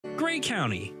Grey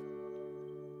County.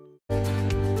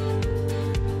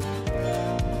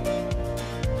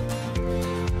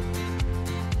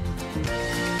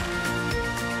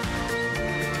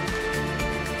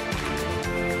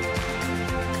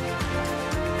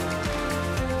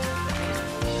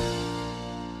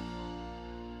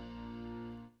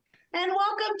 And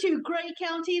welcome to Grey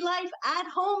County Life at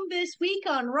Home this week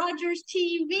on Rogers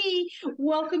TV.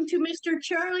 Welcome to Mr.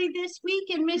 Charlie this week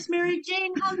and Miss Mary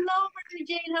Jane. Hello, Mary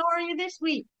Jane. How are you this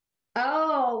week?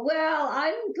 Oh, well,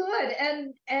 I'm good.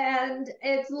 And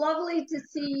it's lovely to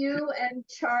see you and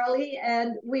Charlie.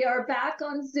 And we are back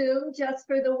on Zoom just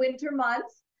for the winter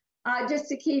months, just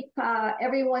to keep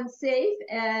everyone safe.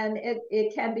 And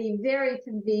it can be very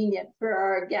convenient for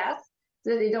our guests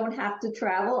so they don't have to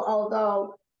travel,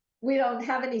 although we don't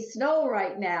have any snow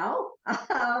right now.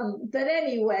 But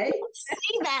anyway. Don't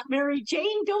say that, Mary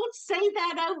Jane. Don't say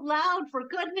that out loud, for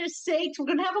goodness sakes. We're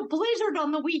going to have a blizzard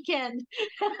on the weekend.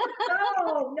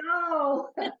 No.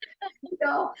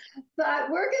 But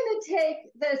we're going to take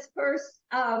this first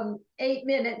 8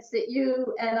 minutes that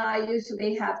you and I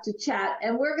usually have to chat,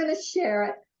 and we're going to share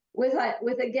it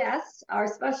with a guest, our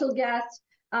special guest,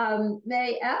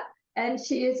 May Ep. And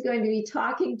she is going to be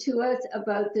talking to us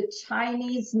about the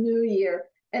Chinese New Year.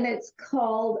 And it's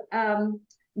called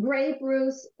Grey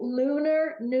Bruce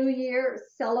Lunar New Year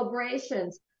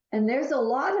Celebrations. And there's a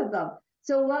lot of them.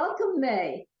 So welcome,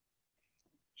 May.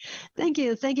 Thank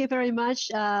you. Thank you very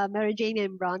much, Mary Jane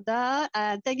and Rhonda.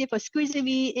 And thank you for squeezing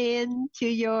me in to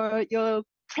your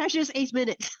precious 8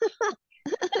 minutes.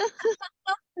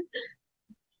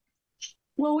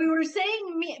 Well, we were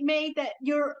saying, May, that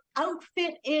your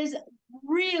outfit is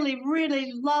really,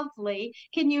 really lovely.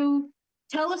 Can you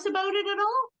tell us about it at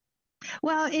all?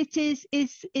 Well,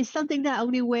 it's something that I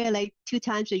only wear like 2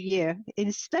 times a year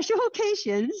in special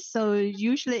occasions. So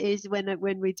usually is when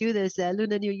we do this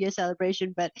Lunar New Year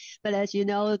celebration. But as you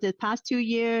know, the past 2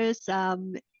 years, a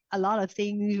lot of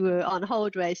things were on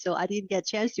hold, right? So I didn't get a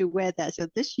chance to wear that. So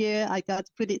this year I got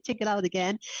to take it out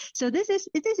again. So this is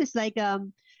like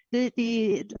the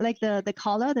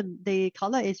collar. The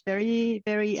collar is very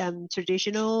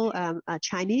traditional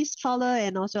Chinese collar,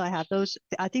 and also I have those.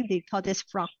 I think they call this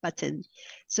frog button.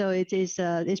 So it is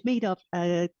it's made of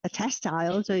a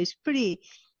textile. So it's pretty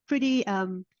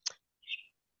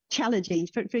challenging.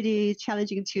 Pretty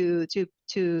challenging to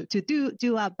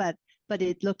do up, but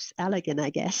it looks elegant, I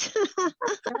guess. It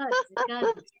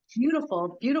does.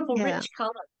 Beautiful, yeah. Rich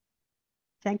color.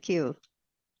 Thank you.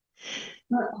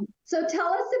 So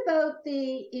tell us about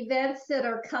the events that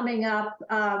are coming up,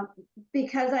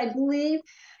 because I believe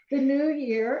the new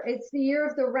year, it's the year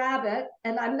of the rabbit,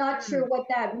 and I'm not sure what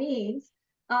that means,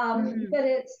 but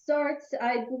it starts,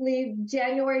 I believe,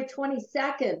 January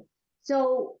 22nd.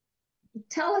 So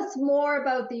tell us more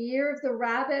about the year of the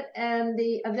rabbit and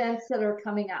the events that are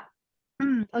coming up.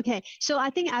 Okay, so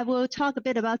I think I will talk a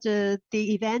bit about the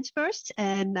events first.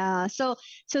 And so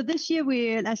this year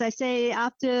we're, as I say,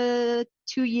 after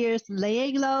 2 years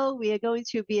laying low, we are going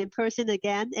to be in person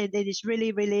again, and it is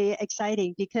really, really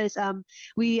exciting because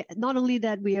we not only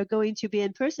that we are going to be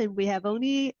in person, we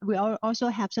also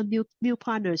have some new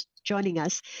partners joining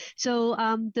us. So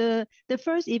the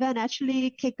first event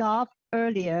actually kicked off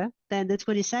earlier than the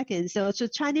 22nd. So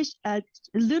Chinese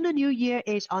Lunar New Year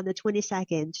is on the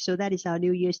 22nd. So that is our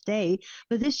New Year's Day.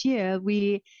 But this year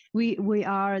we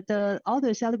are all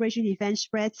the celebration events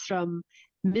spread from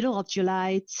middle of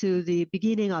July to the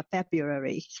beginning of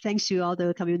February, thanks to all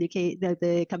the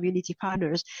community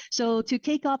partners. So to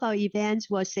kick off our events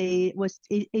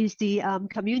is the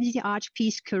Community Art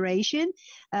Piece Curation,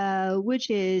 which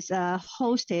is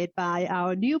hosted by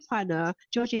our new partner,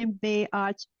 Georgian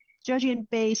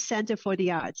Bay Center for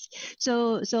the Arts.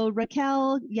 So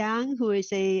Raquel Yang, who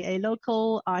is a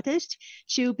local artist,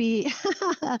 she'll be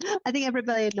I think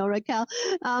everybody know Raquel.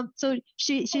 So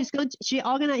she's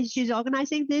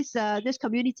organizing this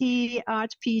community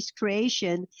art piece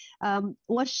creation.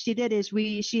 What she did is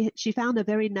she found a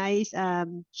very nice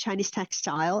Chinese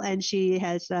textile, and she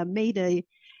has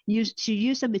she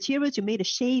used a material to make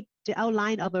the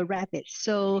outline of a rabbit.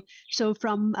 So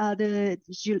from the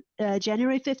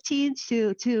January 15th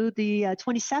to the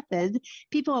 27th,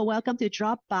 people are welcome to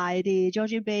drop by the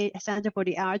Georgian Bay Center for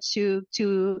the Arts to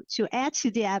add to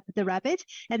the rabbit.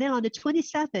 And then on the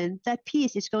 27th, that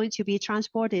piece is going to be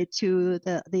transported to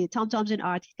the Tom Thompson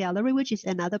Art Gallery, which is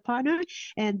another partner,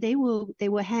 and they will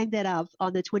hang that up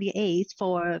on the 28th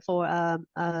for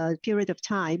a period of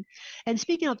time. And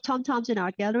speaking of Tom Thompson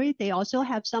Art Gallery, they also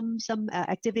have some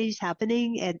activities activities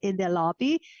happening in their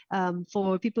lobby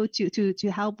for people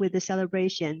to help with the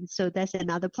celebration. So that's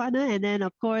another partner. And then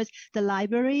of course the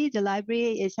library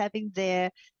is having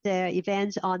their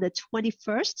events on the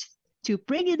 21st to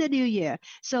bring in the new year.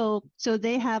 So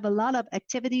they have a lot of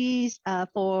activities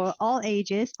for all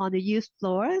ages on the youth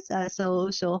floors. So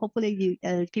hopefully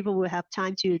people will have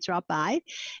time to drop by.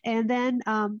 And then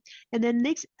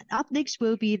next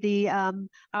will be the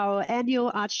our annual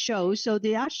art show. So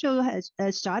the art show has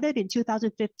started in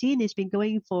 2015. It's been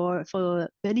going for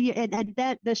many years, and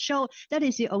that the show, that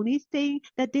is the only thing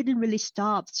that didn't really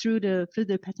stop through the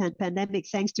pandemic,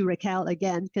 thanks to Raquel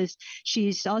again, because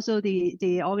she's also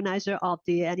the organizer of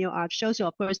the annual art show. So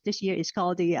of course this year is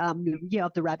called the Year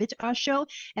of the Rabbit Art Show,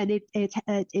 and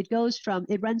it runs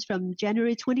from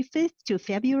January 25th to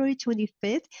February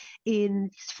 25th in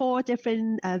 4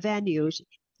 different venues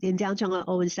in downtown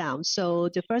Owen Sound. So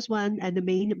the first one and the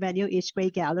main venue is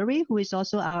Great Gallery, who is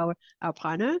also our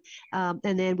partner.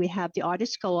 And then we have the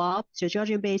Artists Co-op, the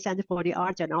Georgian Bay Center for the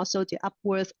Arts, and also the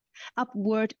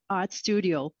Upward Art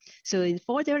Studio. So in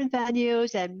 4 different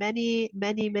venues and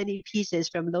many pieces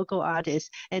from local artists,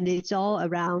 and it's all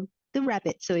around the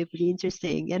rabbit. So it would be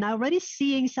interesting. And I'm already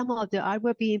seeing some of the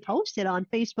artwork being posted on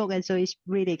Facebook, and so it's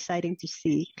really exciting to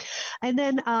see. And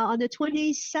then on the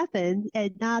 27th,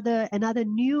 another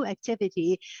new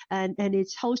activity, and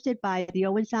it's hosted by the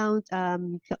Owen Sound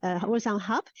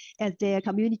Hub at their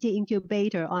community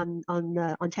incubator on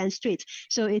 10th Street.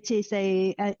 So it is an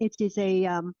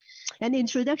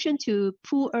introduction to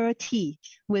pu'er tea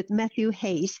with Matthew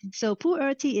Hayes. So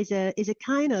pu'er tea is a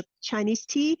kind of Chinese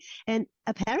tea, and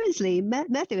apparently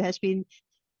Matthew has been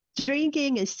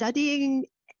drinking and studying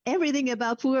everything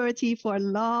about pu'er tea for a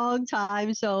long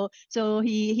time. So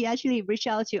he actually reached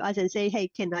out to us and say, hey,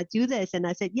 can I do this? And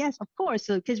I said, yes, of course.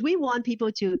 So because we want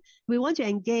to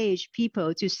engage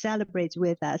people to celebrate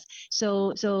with us.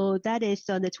 So that is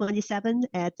on the 27th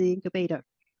at the incubator.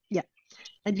 Yeah.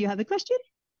 And do you have a question?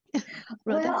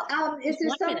 Well, is there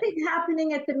something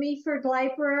happening at the Meaford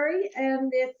Library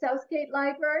and the Southgate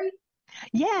Library?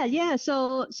 Yeah.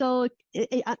 So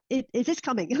it is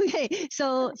coming. Okay.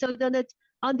 So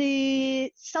on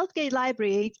the Southgate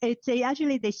Library,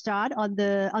 they start on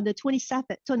the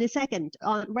 22nd,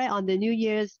 right on the New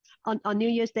Year's on New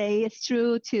Year's Day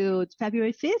through to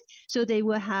February 5th. So they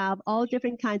will have all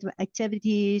different kinds of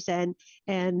activities and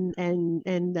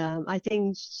I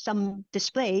think some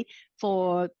display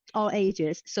for all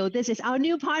ages. So this is our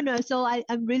new partner. So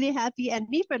I'm really happy. And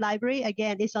Meaford Library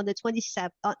again is on the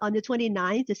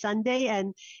 29th, the Sunday,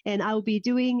 and I will be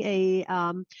doing a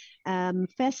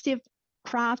festive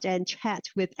craft and chat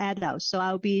with adults. So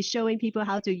I'll be showing people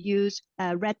how to use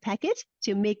red packets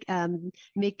to make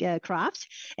crafts,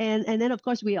 and then of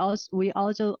course we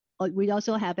also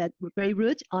have at Grey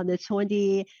Root on the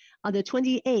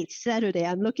 28th Saturday.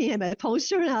 I'm looking at my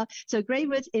poster now. So Grey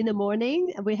Root in the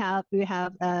morning we have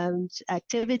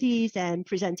activities and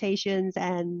presentations,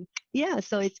 and yeah,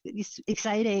 so it's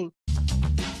exciting.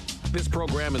 This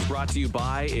program is brought to you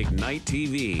by Ignite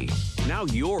TV. Now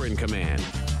you're in command.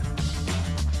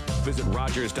 Visit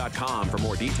Rogers.com for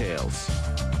more details.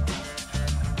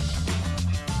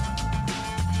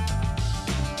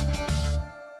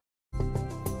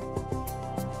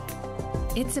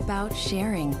 It's about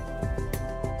sharing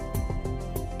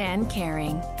and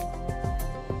caring.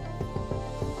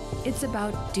 It's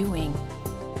about doing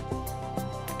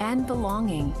and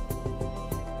belonging.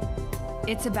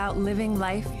 It's about living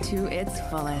life to its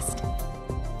fullest.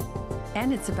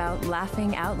 And it's about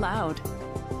laughing out loud.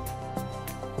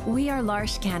 We are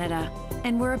L'Arche Canada,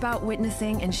 and we're about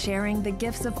witnessing and sharing the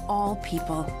gifts of all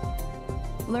people.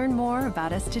 Learn more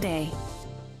about us today.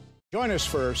 Join us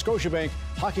for Scotiabank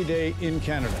Hockey Day in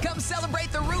Canada. Come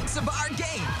celebrate the roots of our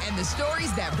game and the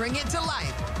stories that bring it to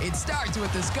life. It starts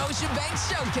with the Scotiabank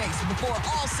Showcase before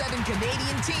all 7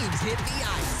 Canadian teams hit the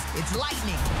ice. It's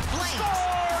Lightning, Flames,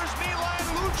 Stars, Milan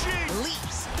Lucic,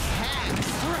 Leafs, Habs,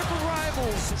 Ripper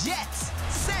Rivals, Jets,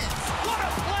 Sens, what a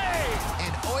play!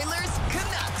 and Oilers,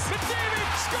 Canucks.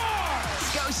 McDavid scores!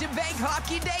 Scotiabank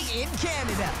Hockey Day in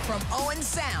Canada from Owen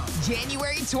Sound,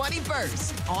 January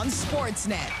 21st on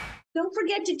Sportsnet. Don't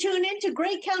forget to tune in to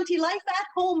Great County Life at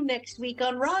Home next week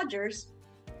on Rogers.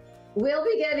 We'll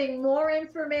be getting more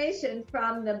information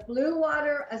from the Blue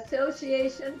Water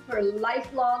Association for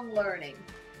Lifelong Learning.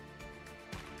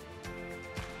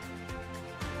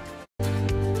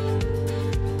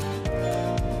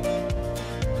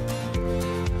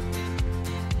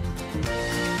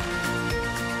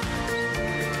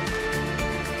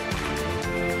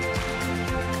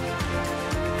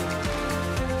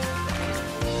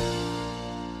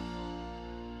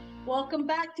 Welcome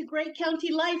back to Great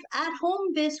County Life at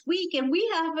Home this week, and we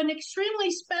have an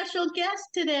extremely special guest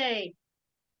today.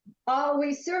 Oh,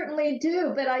 we certainly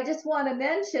do, but I just want to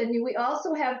mention we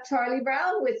also have Charlie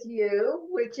Brown with you,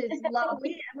 which is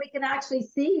lovely, and we can actually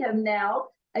see him now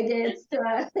against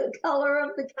the color of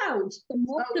the couch. The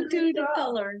multitude of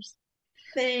colors.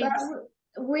 Thanks.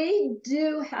 But we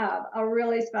do have a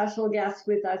really special guest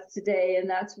with us today, and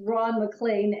that's Ron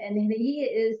McLean, and he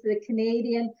is the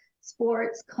Canadian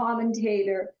sports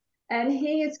commentator, and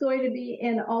he is going to be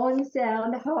in Owen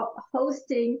Sound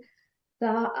hosting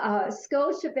the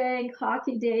Scotiabank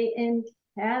Hockey Day in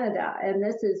Canada. And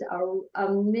this is an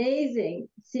amazing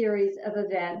series of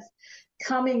events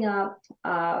coming up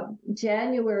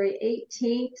January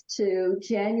 18th to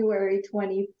January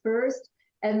 21st.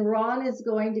 And Ron is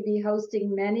going to be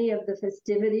hosting many of the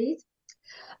festivities.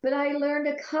 But I learned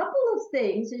a couple of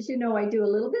things. As you know, I do a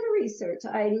little bit of research.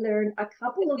 I learned a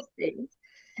couple of things.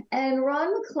 And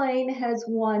Ron McLean has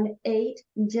won 8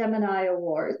 Gemini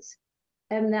Awards.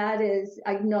 And that is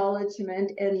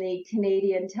acknowledgement in the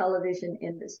Canadian television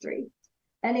industry.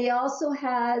 And he also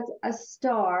has a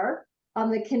star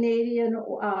on the Canadian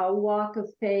Walk of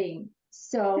Fame.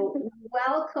 So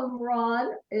welcome, Ron.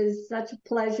 It is such a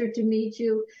pleasure to meet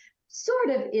you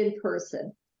sort of in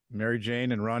person. Mary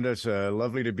Jane and Rhonda, it's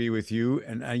lovely to be with you.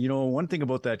 And, you know, one thing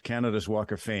about that Canada's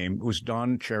Walk of Fame was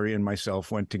Don Cherry and myself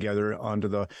went together onto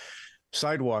the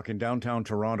sidewalk in downtown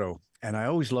Toronto. And I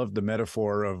always loved the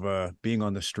metaphor of being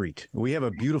on the street. We have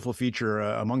a beautiful feature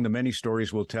among the many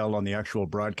stories we'll tell on the actual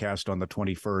broadcast on the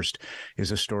 21st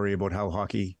is a story about how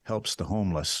hockey helps the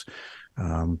homeless.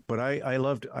 But I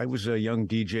was a young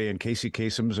DJ in Casey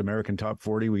Kasem's American Top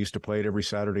 40. We used to play it every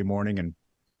Saturday morning, and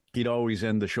he'd always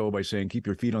end the show by saying, keep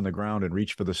your feet on the ground and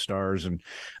reach for the stars. And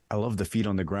I love the feet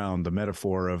on the ground, the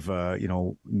metaphor of,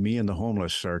 me and the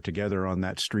homeless are together on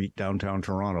that street downtown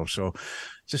Toronto. So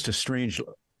just a strange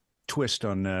twist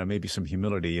on maybe some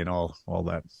humility and all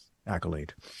that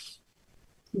accolade.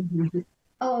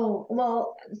 Oh,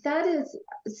 well, that is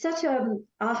such a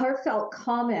heartfelt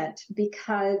comment,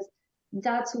 because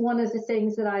that's one of the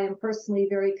things that I am personally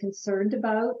very concerned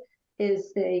about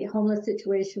is the homeless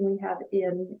situation we have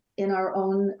in our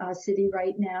own city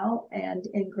right now and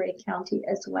in Grey County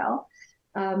as well.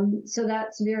 So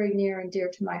that's very near and dear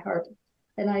to my heart.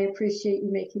 And I appreciate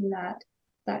you making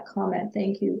that comment.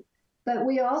 Thank you. But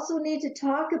we also need to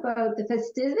talk about the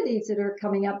festivities that are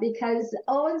coming up, because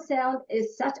Owen Sound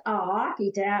is such a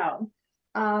hockey town.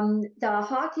 The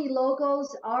hockey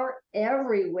logos are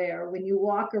everywhere when you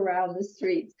walk around the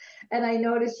streets. And I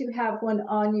noticed you have one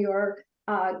on your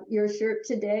shirt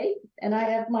today, and I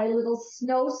have my little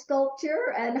snow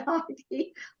sculpture and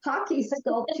hockey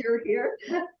sculpture here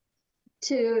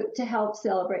to help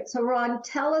celebrate. So Ron,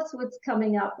 tell us what's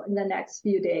coming up in the next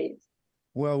few days.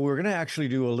 Well, we're going to actually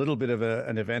do a little bit of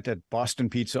an event at Boston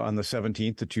Pizza on the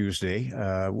 17th, the Tuesday,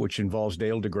 which involves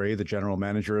Dale DeGray, the general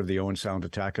manager of the Owen Sound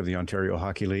Attack of the Ontario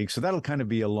Hockey League. So that'll kind of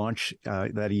be a launch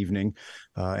that evening.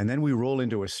 And then we roll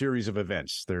into a series of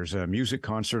events. There's a music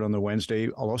concert on the Wednesday.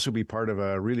 I'll also be part of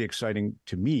a really exciting,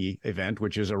 to me, event,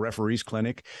 which is a referees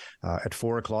clinic at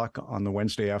 4:00 on the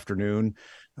Wednesday afternoon.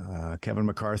 Kevin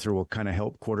MacArthur will kind of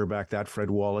help quarterback that.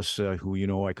 Fred Wallace, who you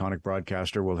know, iconic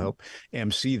broadcaster, will help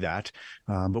MC that.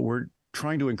 But we're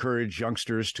trying to encourage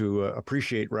youngsters to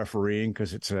appreciate refereeing,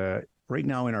 because it's right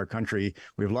now in our country,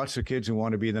 we have lots of kids who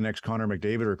want to be the next Connor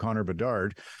McDavid or Connor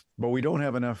Bedard, but we don't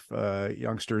have enough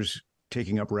youngsters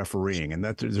taking up refereeing, and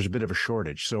that there's a bit of a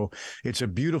shortage. So it's a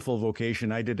beautiful vocation.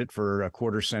 I did it for a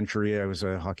quarter century. I was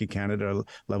a Hockey Canada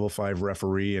level 5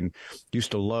 referee and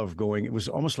used to love going. It was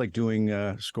almost like doing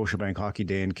Scotiabank Hockey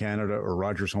Day in Canada or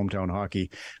Rogers Hometown Hockey.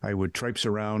 I would traipse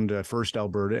around first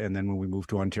Alberta, and then when we moved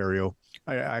to Ontario,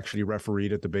 I actually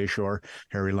refereed at the Bayshore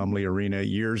Harry Lumley Arena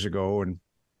years ago, and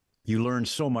you learn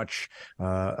so much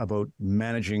about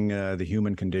managing the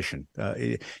human condition.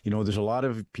 There's a lot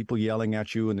of people yelling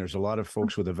at you, and there's a lot of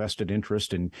folks with a vested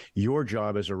interest. And your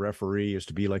job as a referee is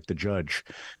to be like the judge.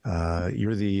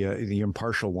 You're the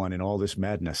impartial one in all this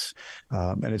madness.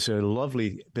 And it's a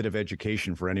lovely bit of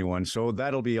education for anyone. So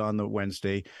that'll be on the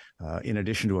Wednesday. In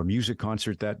addition to a music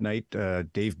concert that night,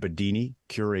 Dave Bedini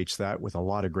curates that with a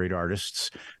lot of great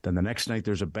artists. Then the next night,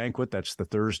 there's a banquet. That's the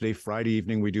Thursday. Friday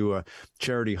evening, we do a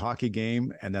charity hockey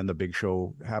game. And then the big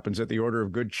show happens at the Order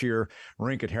of Good Cheer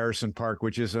rink at Harrison Park,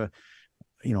 which is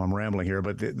I'm rambling here,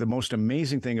 but the most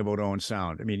amazing thing about Owen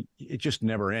Sound, I mean, it just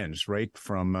never ends, right?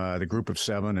 From the Group of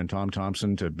Seven and Tom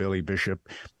Thompson to Billy Bishop.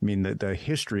 I mean, the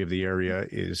history of the area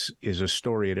is a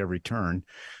story at every turn.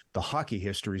 The hockey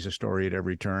history is a story at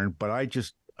every turn, but I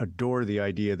adore the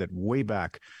idea that way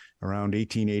back around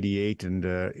 1888 and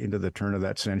into the turn of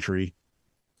that century,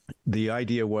 the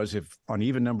idea was if on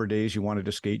even number days you wanted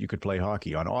to skate, you could play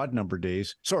hockey. On odd number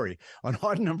days,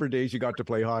 you got to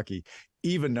play hockey.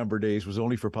 Even number days was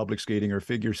only for public skating or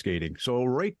figure skating. So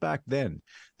right back then,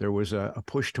 there was a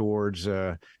push towards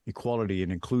equality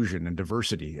and inclusion and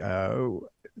diversity.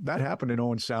 That happened in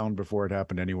Owen Sound before it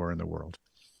happened anywhere in the world.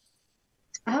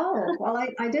 Oh, well,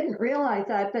 I didn't realize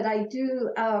that, but I do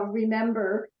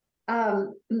remember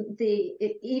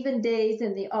the even days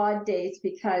and the odd days,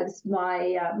 because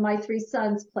my three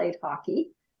sons played hockey,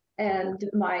 and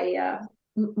my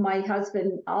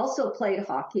husband also played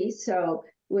hockey. So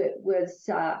it was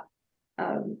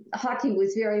hockey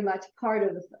was very much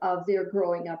part of their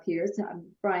growing up years.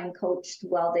 Brian coached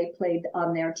while they played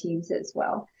on their teams as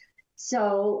well.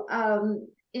 So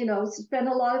spent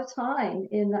a lot of time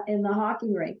in the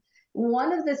hockey rink.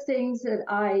 One of the things that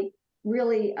I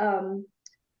really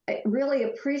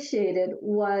appreciated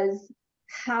was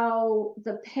how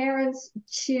the parents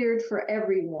cheered for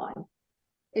everyone.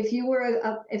 If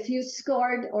you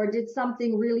scored or did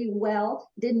something really well,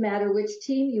 didn't matter which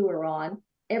team you were on,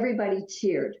 everybody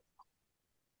cheered.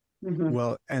 Mm-hmm.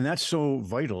 Well, and that's so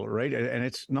vital, right? And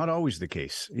it's not always the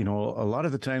case. A lot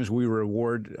of the times we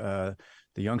reward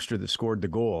the youngster that scored the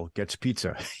goal gets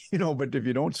pizza, but if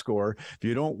you don't score, if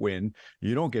you don't win,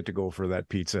 you don't get to go for that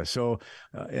pizza. So,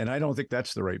 and I don't think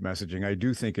that's the right messaging. I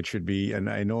do think it should be, and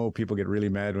I know people get really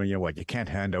mad when you can't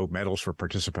hand out medals for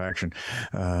participation.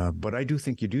 But I do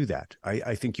think you do that.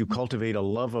 I think you cultivate a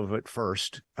love of it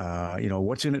first.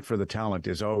 What's in it for the talent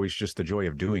is always just the joy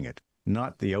of doing it,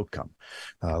 not the outcome.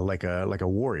 Like a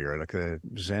warrior, like the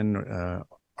Zen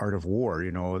art of war,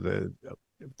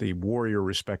 the warrior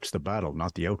respects the battle,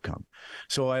 not the outcome.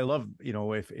 So I love,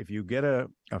 if you get a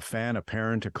fan, a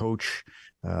parent, a coach,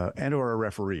 and or a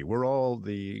referee, we're all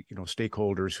the,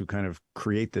 stakeholders who kind of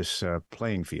create this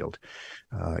playing field.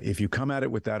 If you come at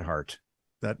it with that heart,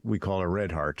 that we call a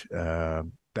red heart,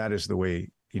 that is the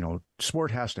way, sport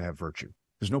has to have virtue.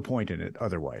 There's no point in it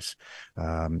otherwise.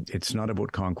 It's not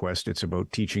about conquest. It's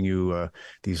about teaching you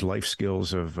these life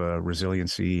skills of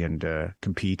resiliency and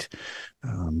compete.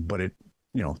 But it,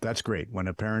 that's great when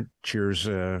a parent cheers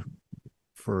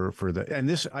for the, and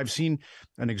this, I've seen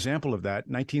an example of that.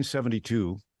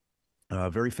 1972,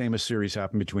 a very famous series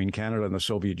happened between Canada and the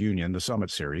Soviet Union, the Summit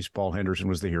Series. Paul Henderson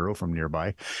was the hero from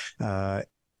nearby.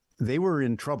 They were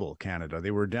in trouble, Canada.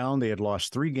 They were down. They had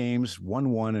lost 3 games,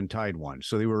 won 1 and tied 1.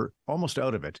 So they were almost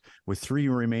out of it with 3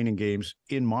 remaining games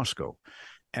in Moscow.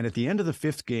 And at the end of the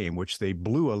 5th game, which they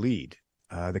blew a lead,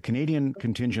 the Canadian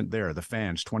contingent there, the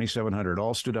fans, 2,700,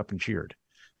 all stood up and cheered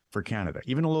for Canada,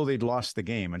 even though they'd lost the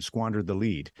game and squandered the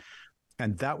lead.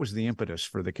 And that was the impetus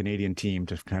for the Canadian team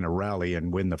to kind of rally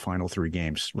and win the final 3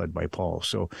 games led by Paul.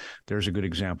 So there's a good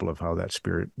example of how that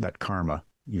spirit, that karma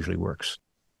usually works.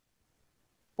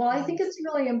 Well, I think it's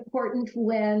really important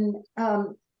when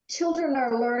children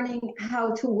are learning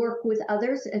how to work with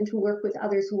others and to work with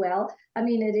others well. I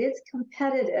mean, it is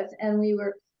competitive, and we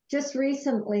were just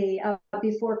recently,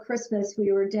 before Christmas,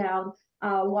 we were down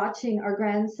watching our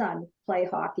grandson play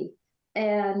hockey.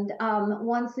 And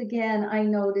once again, I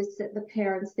noticed that the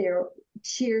parents there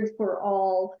cheered for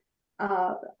all,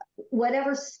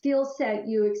 whatever skill set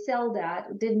you excelled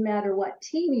at, didn't matter what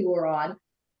team you were on,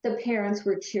 the parents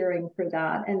were cheering for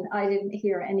that. And I didn't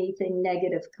hear anything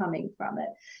negative coming from it.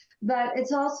 But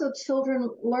it's also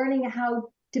children learning how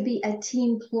to be a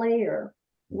team player,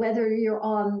 whether you're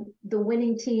on the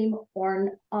winning team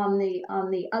or on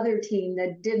the other team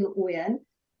that didn't win.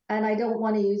 And I don't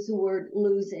want to use the word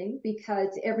losing, because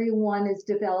everyone is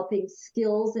developing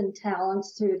skills and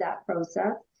talents through that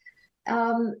process.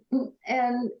 And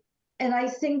I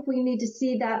think we need to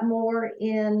see that more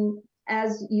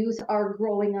as youth are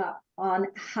growing up, on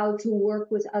how to work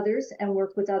with others and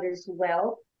work with others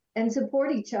well and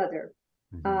support each other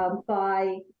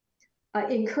by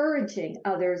encouraging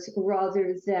others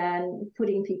rather than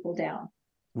putting people down.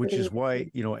 Which is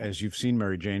why, as you've seen,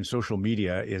 Mary Jane, social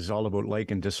media is all about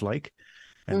like and dislike.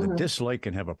 And the dislike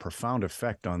can have a profound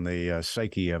effect on the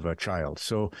psyche of a child.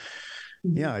 So,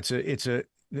 yeah,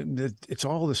 it's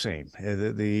all the same.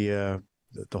 The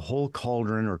whole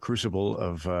cauldron or crucible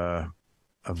of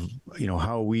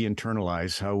how we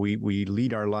internalize, how we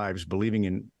lead our lives, believing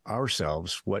in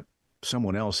ourselves what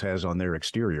someone else has on their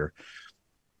exterior.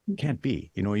 Can't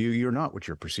be. You're not what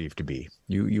you're perceived to be.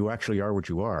 You actually are what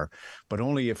you are, but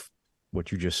only if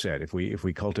what you just said, if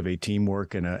we cultivate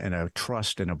teamwork and a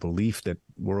trust and a belief that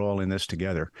we're all in this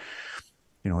together.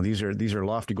 These are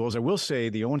lofty goals. I will say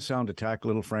the Owen Sound Attack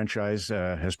little franchise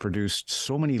has produced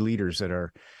so many leaders that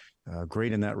are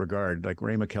great in that regard. Like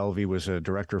Ray McKelvey was a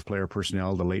director of player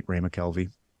personnel, the late Ray McKelvey,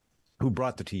 who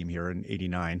brought the team here in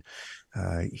 '89.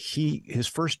 His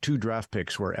first 2 draft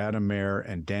picks were Adam Mayer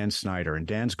and Dan Snyder, and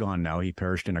Dan's gone now. He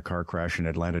perished in a car crash in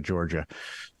Atlanta, Georgia,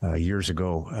 years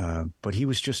ago. But he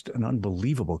was just an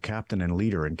unbelievable captain and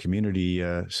leader and community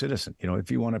citizen. You know,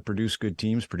 if you want to produce good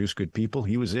teams, produce good people,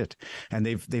 he was it. And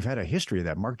they've had a history of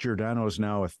that. Mark Giordano is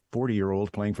now a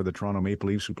 40-year-old playing for the Toronto Maple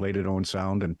Leafs, who played at Owen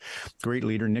Sound, and great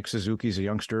leader. Nick Suzuki's a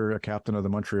youngster, a captain of the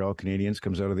Montreal Canadiens,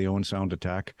 comes out of the Owen Sound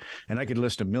attack, and I could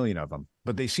list a million of them.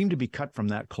 But they seem to be cut from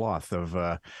that cloth of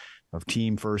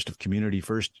team first, of community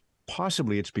first.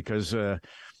 Possibly it's because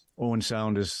Owen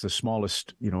Sound is the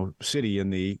smallest, city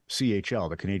in the CHL,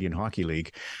 the Canadian Hockey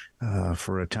League.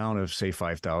 For a town of, say,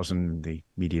 5,000 in the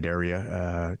immediate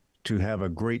area, to have a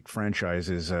great franchise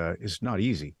is not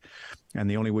easy. And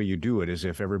the only way you do it is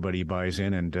if everybody buys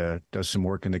in and does some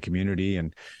work in the community,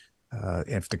 and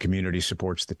if the community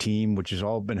supports the team, which has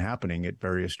all been happening at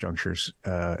various junctures.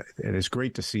 It is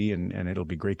great to see, and it'll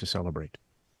be great to celebrate.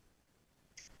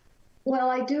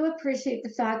 Well, I do appreciate the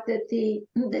fact that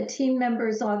the team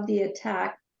members of the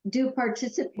attack do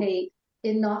participate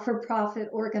in not-for-profit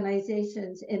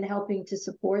organizations in helping to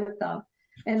support them.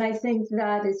 And I think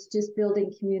that is just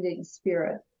building community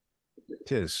spirit.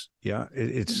 It is. Yeah.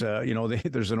 It's,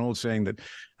 there's an old saying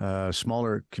that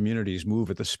smaller communities move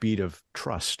at the speed of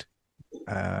trust.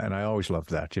 And I always loved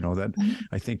that,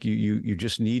 I think you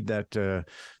just need that,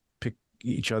 pick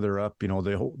each other up.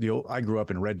 I grew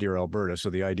up in Red Deer, Alberta. So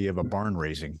the idea of a barn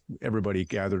raising, everybody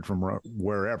gathered from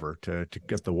wherever to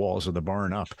get the walls of the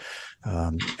barn up.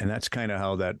 And that's kind of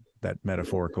how that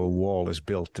metaphorical wall is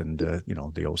built. And,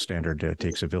 the old standard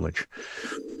takes a village.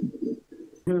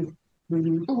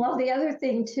 Mm-hmm. Well, the other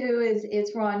thing too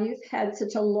is Ron, you've had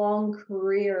such a long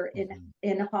career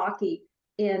in hockey,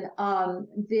 in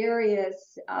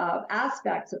various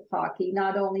aspects of hockey,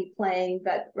 not only playing,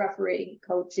 but refereeing,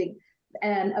 coaching,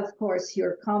 and of course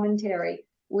your commentary,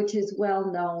 which is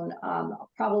well known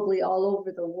probably all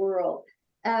over the world.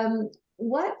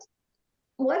 What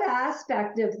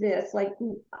aspect of this, like,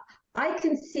 I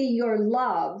can see your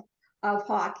love of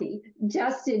hockey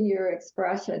just in your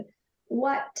expression.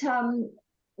 What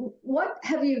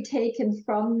have you taken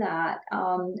from that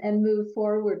and moved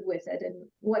forward with it? And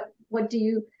what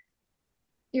do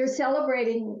you're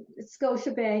celebrating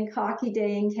Scotiabank Hockey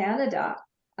Day in Canada.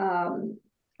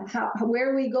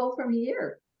 Where do we go from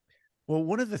here? Well,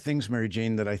 one of the things, Mary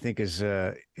Jane, that I think is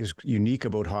unique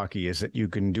about hockey is that you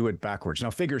can do it backwards. Now,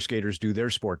 figure skaters do their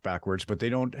sport backwards, but they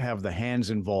don't have the hands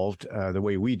involved the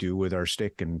way we do with our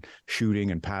stick and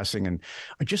shooting and passing. And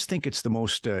I just think it's the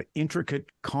most intricate,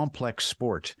 complex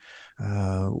sport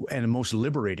and the most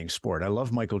liberating sport. I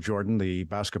love Michael Jordan, the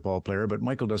basketball player, but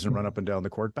Michael doesn't run up and down the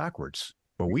court backwards,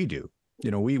 but we do.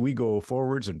 We go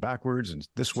forwards and backwards and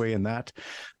this way and that.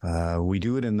 We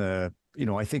do it in the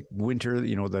I think winter,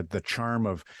 the charm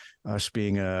of us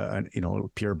being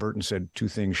Pierre Burton said 2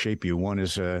 things shape you. One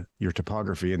is your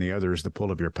topography, and the other is the pull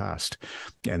of your past.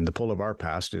 And the pull of our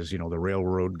past is, the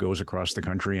railroad goes across the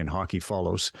country and hockey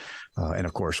follows. And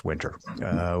of course, winter.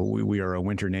 We are a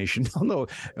winter nation. Although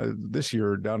this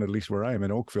year, down at least where I am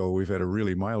in Oakville, we've had a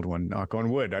really mild one, knock on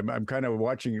wood. I'm kind of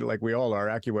watching, like we all are,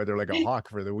 AccuWeather like a hawk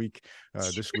for the week,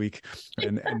 this week.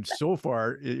 And so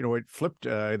far, it flipped.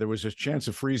 There was a chance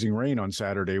of freezing rain on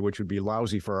Saturday, which would be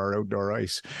lousy for our outdoor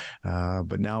ice.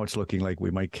 But now it's looking like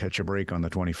we might catch a break on the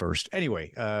 21st.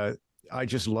 Anyway, I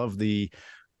just love I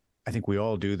think we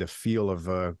all do, the feel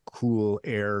of cool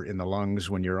air in the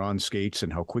lungs when you're on skates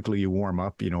and how quickly you warm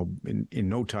up. In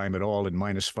no time at all, in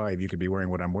 -5, you could be wearing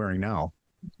what I'm wearing now.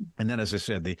 And then, as I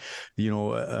said,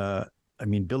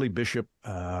 Billy Bishop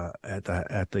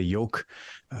at the yoke.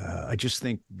 I just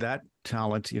think that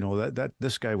talent, that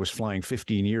this guy was flying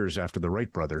 15 years after the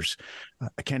Wright brothers.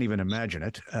 I can't even imagine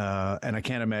it. And I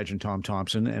can't imagine Tom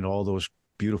Thompson and all those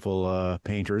beautiful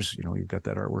painters. You've got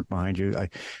that artwork behind you. I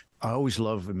always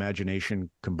love imagination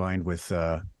combined with,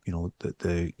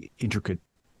 the intricate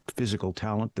physical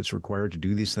talent that's required to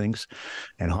do these things.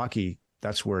 And hockey,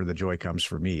 that's where the joy comes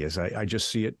for me, is I just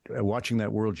see it watching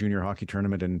that World Junior Hockey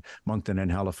Tournament in Moncton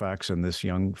and Halifax, and this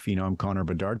young phenom, Connor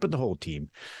Bedard, but the whole team.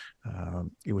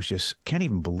 It was just, can't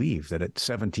even believe that at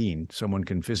 17, someone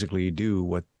can physically do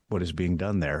what is being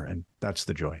done there. And that's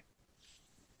the joy.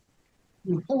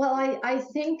 Well, I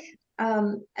think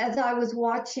as I was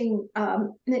watching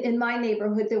in my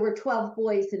neighborhood, there were 12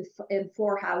 boys in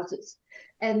 4 houses,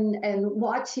 and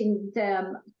watching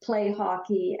them play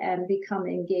hockey and become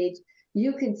engaged,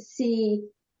 you could see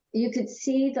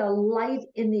the light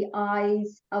in the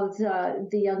eyes of the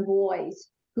young boys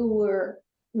who were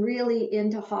really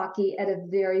into hockey at a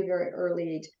very, very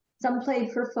early age. Some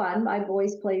played for fun. My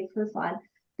boys played for fun.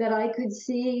 That I could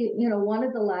see, one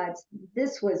of the lads,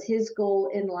 this was his goal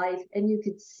in life. And you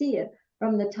could see it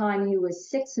from the time he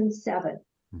was 6 and 7,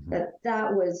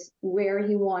 that was where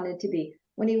he wanted to be.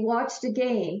 When he watched a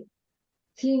game,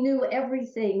 he knew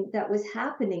everything that was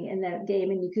happening in that game.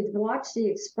 And you could watch the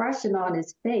expression on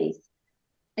his face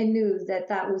and knew that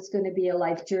that was going to be a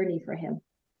life journey for him.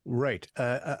 Right.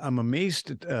 I'm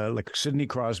amazed at like Sidney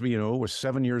Crosby, was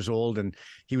 7 years old and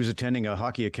he was attending a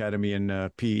hockey academy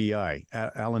in PEI.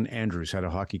 Alan Andrews had a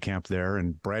hockey camp there.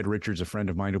 And Brad Richards, a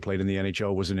friend of mine who played in the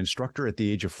NHL, was an instructor at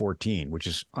the age of 14, which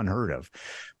is unheard of.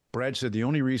 Brad said the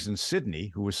only reason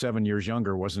Sidney, who was 7 years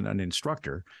younger, wasn't an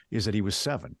instructor is that he was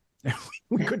 7.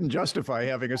 We couldn't justify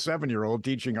having a 7-year-old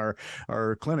teaching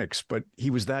our clinics, but he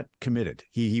was that committed.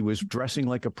 He was dressing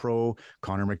like a pro.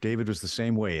 Connor McDavid was the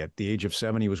same way. At the age of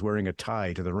 7, he was wearing a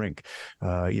tie to the rink,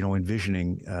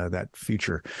 envisioning that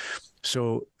future.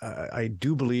 So I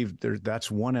do believe that's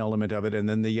one element of it. And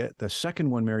then the second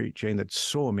one, Mary Jane, that's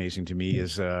so amazing to me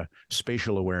is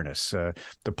spatial awareness.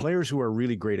 The players who are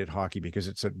really great at hockey, because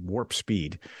it's at warp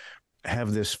speed,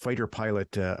 have this fighter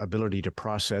pilot ability to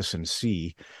process and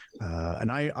see.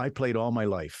 And I played all my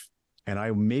life, and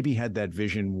I maybe had that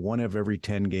vision one of every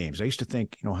 10 games. I used to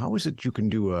think, how is it you can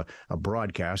do a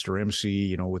broadcast or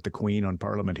MC, with the Queen on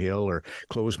Parliament Hill or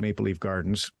close Maple Leaf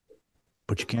Gardens,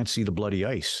 but you can't see the bloody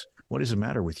ice? What is the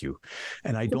matter with you?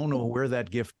 And I don't know where that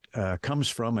gift comes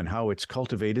from and how it's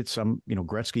cultivated.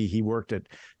 Gretzky, he worked at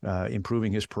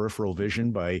improving his peripheral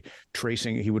vision by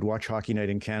tracing. He would watch Hockey Night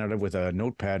in Canada with a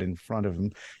notepad in front of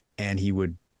him, and he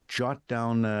would jot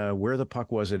down where the puck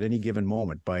was at any given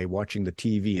moment by watching the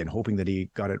TV and hoping that he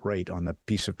got it right on the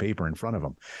piece of paper in front of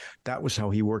him. That was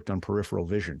how he worked on peripheral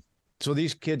vision. So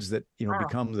these kids that,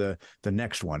 become the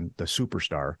next one, the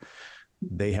superstar,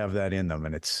 they have that in them.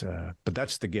 And it's, but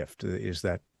that's the gift, is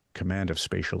that command of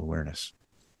spatial awareness.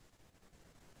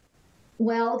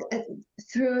 Well,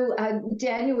 through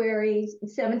January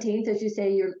 17th, as you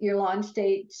say, your launch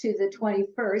date to the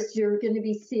 21st, you're going to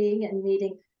be seeing and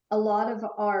meeting a lot of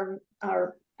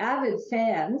our avid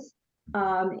fans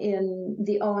in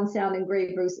the Owen Sound and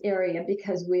Grey Bruce area,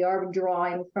 because we are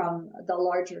drawing from the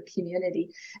larger community.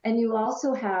 And you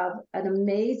also have an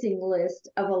amazing list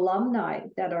of alumni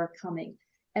that are coming.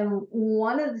 And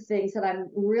one of the things that I'm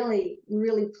really,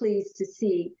 really pleased to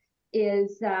see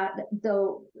is that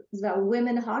the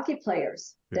women hockey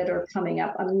players that are coming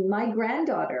up. My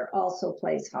granddaughter also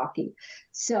plays hockey.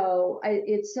 So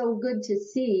it's so good to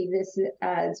see this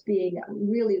as being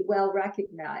really well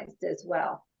recognized as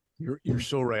well. You're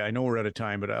so right. I know we're out of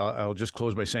time, but I'll just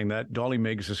close by saying that Dolly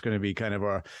Miggs is going to be kind of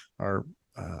our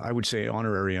I would say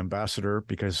honorary ambassador,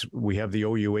 because we have the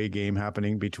OUA game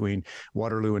happening between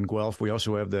Waterloo and Guelph. We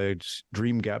also have the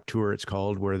Dream Gap Tour, it's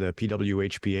called, where the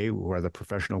PWHPA, who are the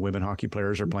professional women hockey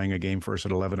players, are playing a game for us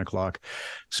at 11 o'clock.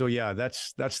 So yeah,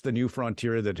 that's the new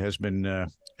frontier that has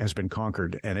been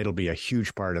conquered, and it'll be a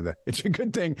huge part of it. It's a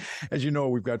good thing. As you know,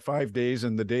 we've got 5 days,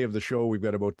 and the day of the show, we've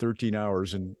got about 13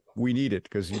 hours, and we need it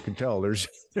because you can tell there's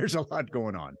a lot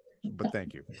going on. But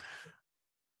thank you.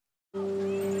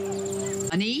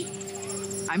 Ani,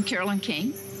 I'm Carolyn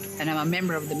King, and I'm a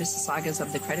member of the Mississaugas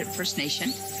of the Credit First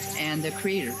Nation and the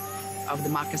creator of the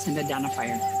Moccasin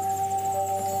Identifier.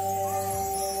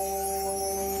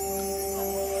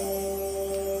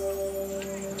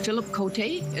 Philip Cote,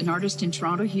 an artist in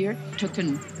Toronto here, took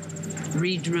and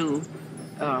redrew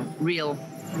real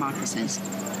moccasins.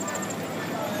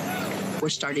 We're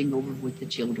starting over with the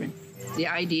children. The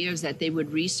idea is that they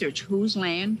would research whose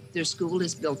land their school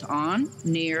is built on,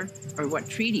 near, or what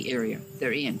treaty area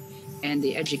they're in. And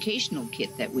the educational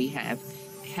kit that we have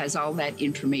has all that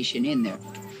information in there.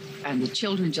 And the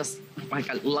children just,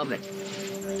 love it.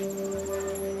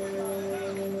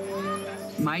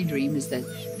 My dream is that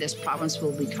this province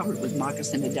will be covered with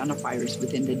moccasin identifiers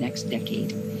within the next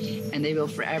decade, and they will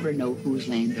forever know whose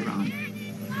land they're on.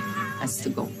 That's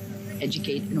the goal.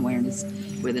 Educate and awareness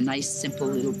with a nice, simple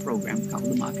little program called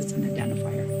the Moccasin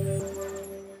Identifier.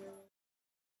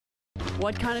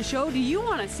 What kind of show do you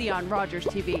want to see on Rogers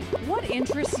TV? What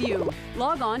interests you?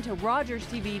 Log on to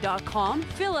rogerstv.com,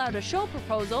 fill out a show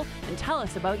proposal, and tell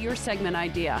us about your segment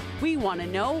idea. We want to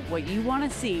know what you want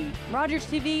to see. Rogers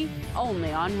TV,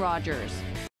 only on Rogers.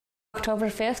 October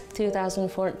 5th,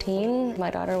 2014,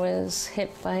 my daughter was hit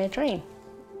by a train.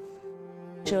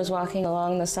 She was walking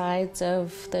along the sides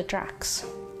of the tracks,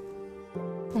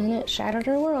 and it shattered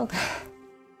her world.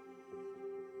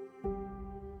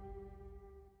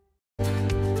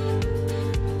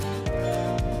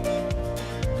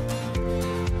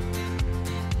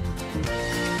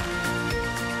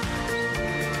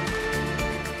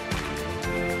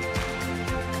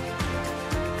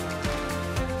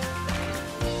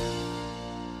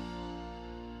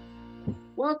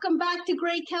 Welcome back to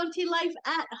Grey County Life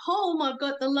at Home. I've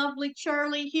got the lovely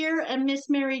Charlie here and Miss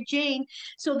Mary Jane.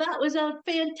 So that was a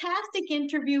fantastic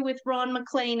interview with Ron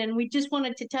McLean, and we just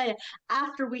wanted to tell you,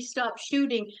 after we stopped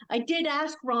shooting, I did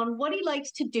ask Ron what he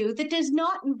likes to do that does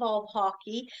not involve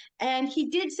hockey, and he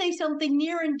did say something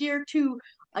near and dear to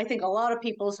I think a lot of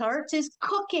people's hearts is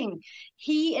cooking.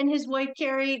 He and his wife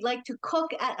Carrie like to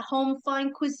cook at home,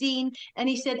 fine cuisine, and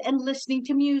he said, and listening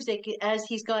to music, as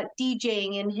he's got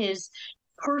DJing in his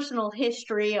personal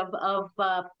history of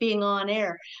being on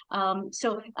air.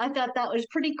 So I thought that was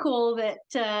pretty cool that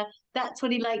that's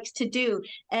what he likes to do.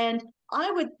 And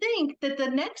I would think that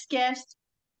the next guest,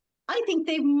 I think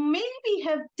they maybe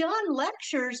have done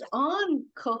lectures on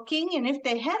cooking. And if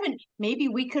they haven't, maybe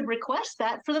we could request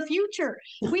that for the future.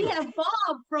 We have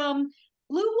Bob from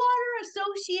Blue Water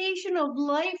Association of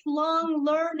Lifelong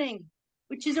Learning,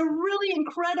 which is a really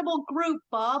incredible group,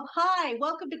 Bob. Hi,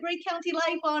 welcome to Grey County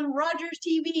Life on Rogers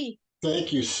TV.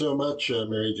 Thank you so much,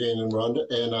 Mary Jane and Rhonda.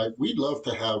 And we'd love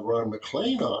to have Ron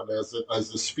McLean on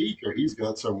as a speaker. He's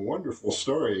got some wonderful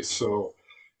stories. So,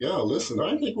 yeah, listen,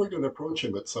 I think we're going to approach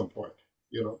him at some point.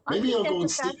 You know, maybe I'll go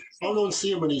and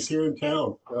see him when he's here in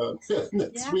town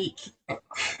next week.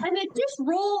 And it just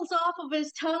rolls off of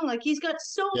his tongue, like he's got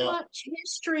so much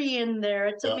history in there.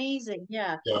 It's amazing.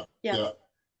 Yeah.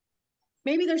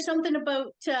 Maybe there's something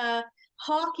about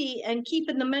hockey and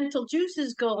keeping the mental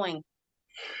juices going.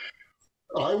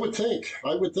 I would think.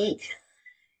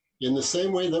 In the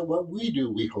same way that what we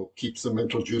do, we hope, keeps the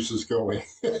mental juices going.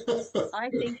 I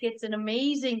think it's an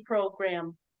amazing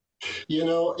program. You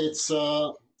know, it's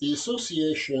the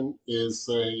association is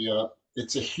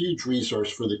it's a huge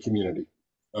resource for the community.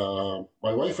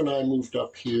 My wife and I moved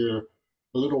up here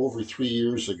a little over 3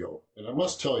 years ago, and I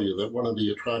must tell you that one of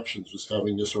the attractions was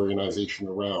having this organization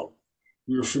around.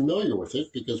 We were familiar with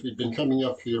it because we'd been coming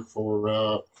up here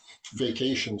for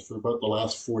vacations for about the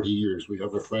last 40 years. We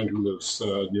have a friend who lives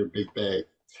near Big Bay.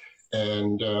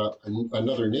 And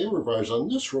another neighbor of ours on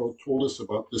this road told us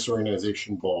about this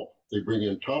organization, Ball. They bring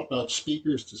in top-notch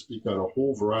speakers to speak on a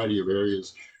whole variety of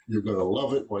areas. You're going to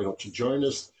love it. Why don't you join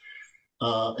us?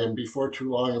 And before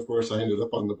too long, of course, I ended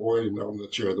up on the board, and now I'm the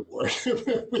chair of the board,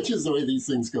 which is the way these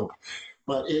things go.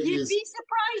 But You'd be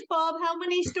surprised, Bob, how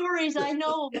many stories I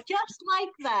know just like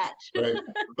that. Right.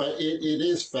 But it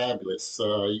is fabulous,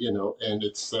 you know, and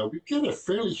it's we've got a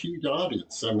fairly huge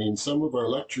audience. I mean, some of our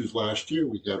lectures last year,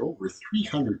 we got over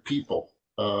 300 people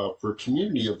for a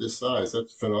community of this size.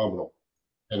 That's phenomenal.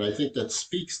 And I think that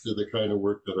speaks to the kind of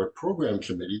work that our program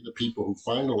committee, the people who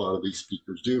find a lot of these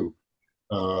speakers, do.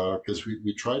 Because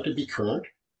we try to be current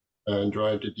and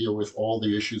try to deal with all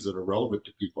the issues that are relevant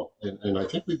to people. And I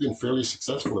think we've been fairly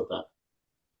successful at that.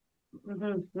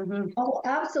 Oh,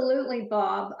 absolutely,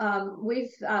 Bob.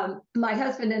 My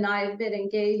husband and I have been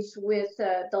engaged with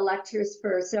the lectures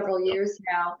for several years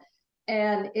now.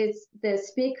 And the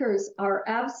speakers are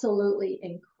absolutely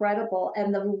incredible,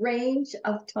 and the range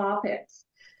of topics.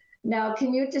 Now,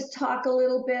 can you just talk a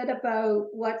little bit about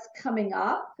what's coming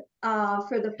up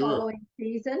for the following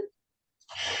season?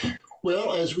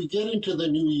 Well, as we get into the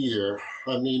new year,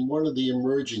 I mean, one of the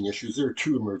emerging issues, there are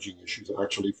two emerging issues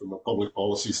actually from a public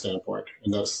policy standpoint,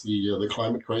 and that's the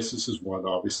climate crisis is one,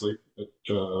 obviously, that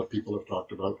people have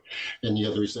talked about, and the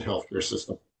other is the healthcare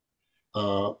system.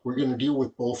 We're going to deal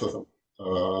with both of them.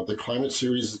 The climate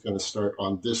series is going to start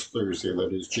on this Thursday,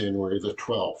 that is January the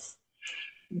 12th.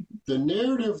 The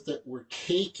narrative that we're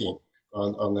taking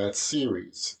on that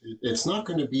series, it's not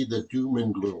going to be the doom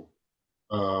and gloom.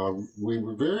 We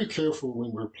were very careful when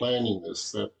we were planning this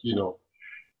that, you know,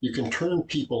 you can turn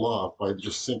people off by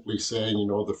just simply saying, you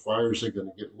know, the fires are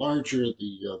going to get larger,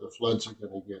 the floods are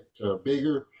going to get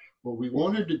bigger. What we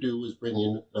wanted to do was bring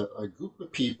in a group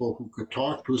of people who could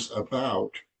talk to us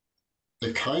about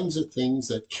the kinds of things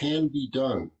that can be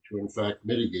done to, in fact,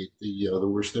 mitigate the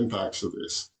worst impacts of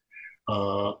this.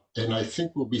 And I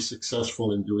think we'll be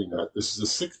successful in doing that. This is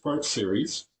a 6-part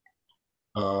series,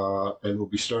 and we'll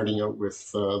be starting out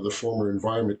with the former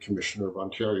Environment Commissioner of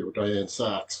Ontario, Diane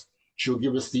Sachs. She'll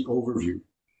give us the overview.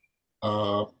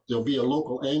 There'll be a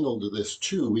local angle to this,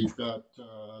 too. We've got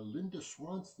Linda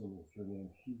Swanston, is her name.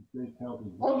 She's Grey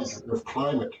County Manager of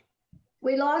Climate.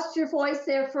 We lost your voice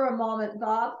there for a moment,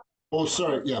 Bob. Oh,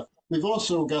 sorry, yeah. We've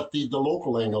also got the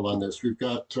local angle on this. We've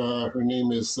got, her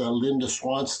name is Linda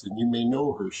Swanston. You may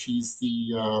know her. She's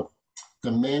the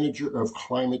manager of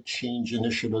climate change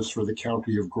initiatives for the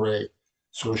County of Grey.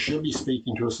 So she'll be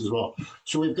speaking to us as well.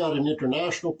 So we've got an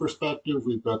international perspective,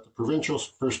 we've got the provincial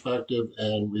perspective,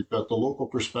 and we've got the local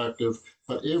perspective.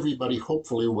 But everybody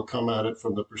hopefully will come at it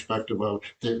from the perspective of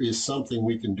there is something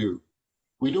we can do.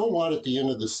 We don't want at the end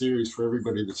of the series for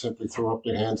everybody to simply throw up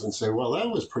their hands and say, well, that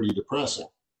was pretty depressing.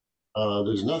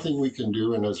 There's nothing we can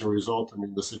do, and as a result, I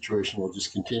mean, the situation will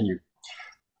just continue.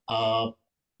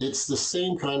 It's the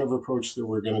same kind of approach that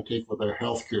we're going to take with our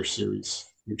healthcare series,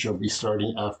 which will be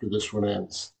starting after this one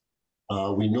ends.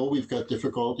 We know we've got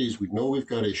difficulties. We know we've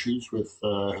got issues with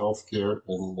healthcare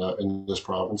in this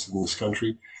province, in this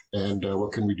country, and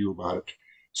what can we do about it?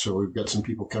 So we've got some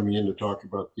people coming in to talk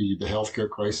about the healthcare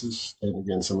crisis, and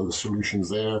again, some of the solutions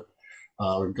there.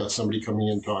 We've got somebody coming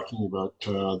in talking about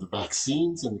the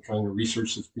vaccines and the kind of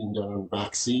research that's being done on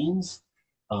vaccines.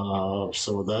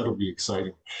 So that'll be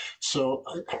exciting. So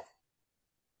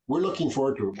we're looking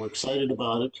forward to it. We're excited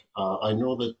about it. I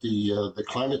know that the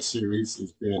climate series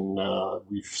has been,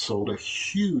 we've sold a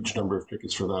huge number of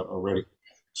tickets for that already.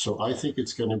 So I think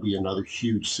it's going to be another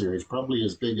huge series, probably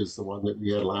as big as the one that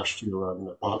we had last year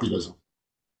on populism,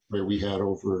 where we had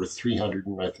over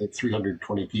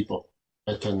 320 people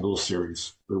attend those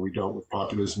series, where we dealt with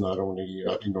populism not only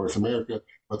in North America,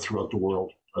 but throughout the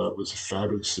world. It was a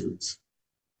fabulous series.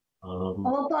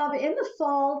 Well, Bob, in the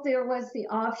fall, there was the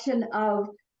option of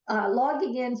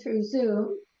logging in through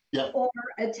Zoom or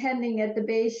attending at the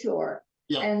Bayshore.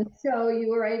 And so you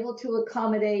were able to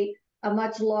accommodate a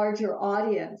much larger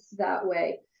audience that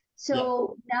way.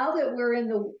 So now that we're in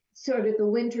the sort of the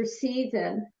winter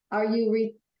season, are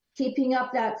you keeping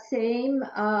up that same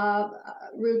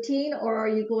routine, or are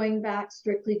you going back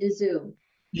strictly to Zoom?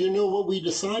 You know, what we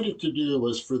decided to do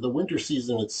was for the winter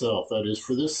season itself, that is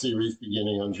for this series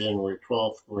beginning on January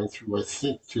 12th, going through, I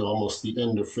think, to almost the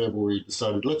end of February,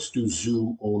 decided let's do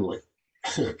Zoom only.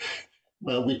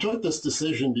 Well, we took this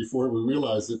decision before we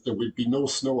realized that there would be no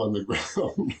snow on the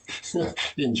ground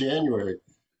in January.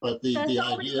 But the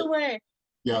idea, the way.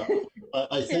 Yeah,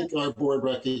 I think our board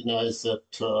recognized that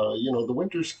you know, the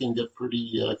winters can get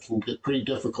pretty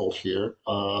difficult here,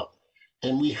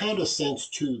 and we had a sense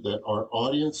too that our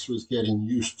audience was getting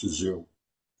used to Zoom.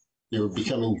 They were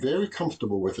becoming very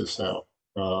comfortable with us now.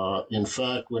 In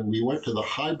fact, when we went to the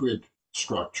hybrid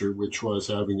structure, which was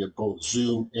having it both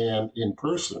Zoom and in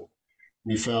person,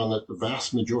 we found that the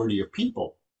vast majority of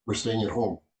people were staying at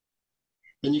home.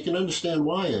 And you can understand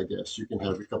why, I guess. You can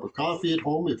have a cup of coffee at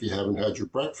home. If you haven't had your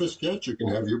breakfast yet, you can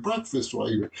have your breakfast while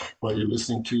you're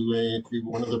listening to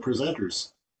one of the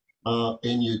presenters.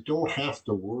 And you don't have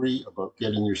to worry about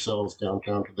getting yourselves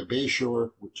downtown to the Bayshore,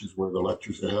 which is where the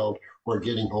lectures are held, or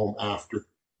getting home after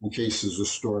in case there's a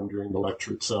storm during the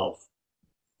lecture itself.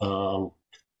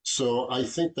 So I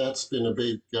think that's been a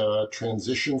big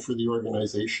transition for the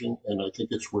organization, and I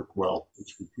think it's worked well.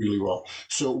 It's worked really well.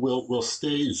 So we'll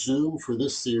stay Zoom for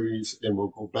this series, and we'll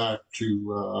go back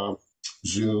to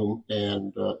Zoom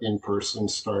and in person,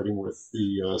 starting with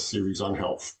the series on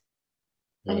health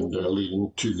and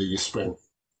leading to the spring.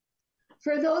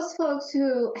 For those folks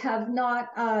who have not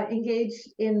engaged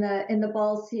in the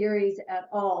ball series at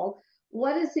all,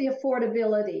 what is the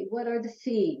affordability? What are the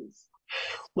fees?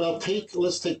 Well,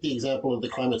 let's take the example of the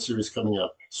climate series coming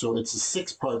up. So it's a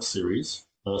 6-part series,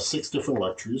 6 different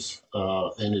lectures,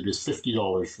 and it is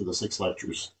 $50 for the 6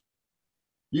 lectures.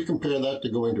 You compare that to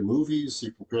going to movies,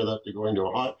 you compare that to going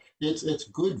to it's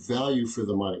good value for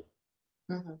the money.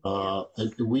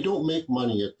 And we don't make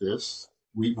money at this.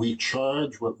 We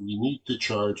charge what we need to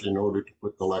charge in order to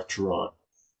put the lecture on.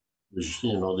 There's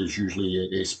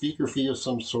usually a speaker fee of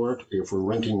some sort. If we're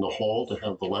renting the hall to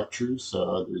have the lectures,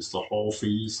 there's the hall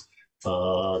fees,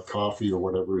 coffee or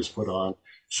whatever is put on.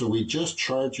 So we just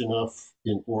charge enough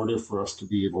in order for us to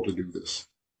be able to do this.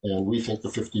 And we think the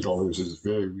 $50 is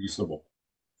very reasonable.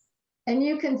 And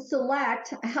you can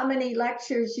select how many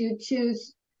lectures you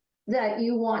choose that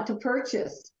you want to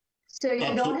purchase. So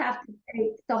you don't have to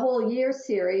take the whole year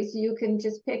series. You can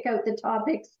just pick out the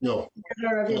topics that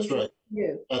are of interest to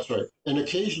you. That's right. And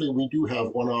occasionally we do have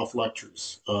one-off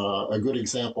lectures. A good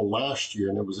example last year,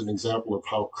 and it was an example of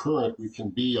how current we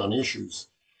can be on issues.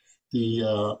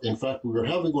 In fact, we were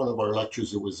having one of our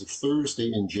lectures. It was a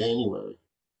Thursday in January,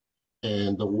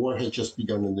 and the war had just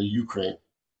begun in the Ukraine.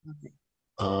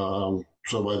 So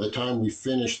by the time we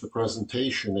finished the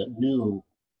presentation at noon,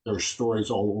 there are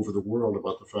stories all over the world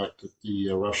about the fact that the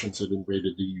Russians had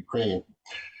invaded the Ukraine.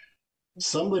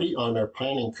 Somebody on our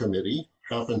planning committee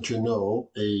happened to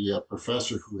know a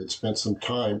professor who had spent some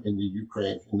time in the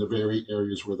Ukraine, in the very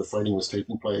areas where the fighting was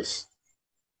taking place.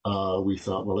 We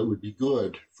thought, well, it would be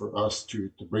good for us to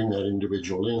bring that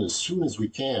individual in as soon as we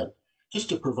can, just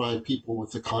to provide people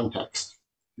with the context.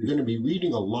 You're going to be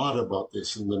reading a lot about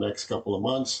this in the next couple of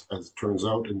months, as it turns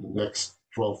out, in the next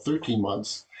 12, 13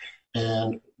 months.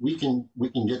 And we can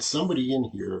get somebody in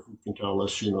here who can tell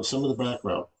us, some of the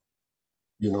background.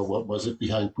 What was it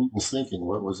behind Putin's thinking?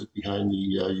 What was it behind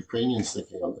the Ukrainians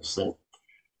thinking on this thing?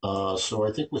 So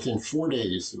I think within 4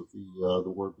 days of the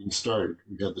war being started,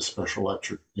 we had the special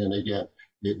lecture, and again,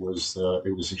 it was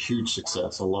a huge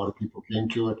success. A lot of people came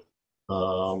to it,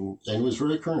 and it was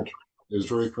very current. It was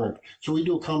very current. So we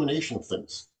do a combination of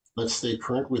things. Let's stay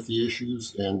current with the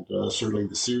issues, and certainly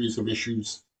the series of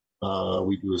issues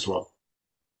we do as well,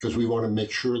 because we want to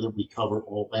make sure that we cover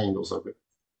all angles of it.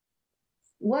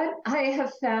 What I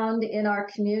have found in our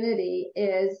community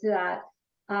is that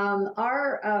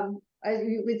our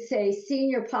I would say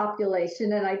senior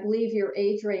population, and I believe your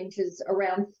age range is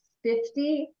around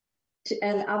 50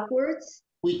 and upwards.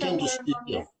 We tend to skew,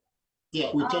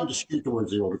 we tend to skew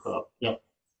towards the older crowd. Yeah.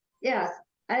 Yes,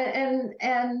 and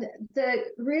the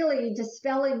really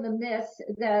dispelling the myth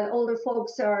that older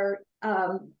folks are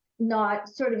not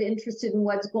sort of interested in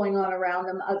what's going on around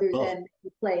them other than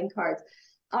playing cards.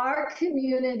 Our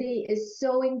community is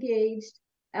so engaged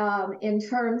in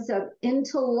terms of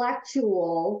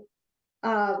intellectual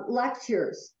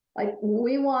lectures. Like,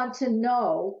 we want to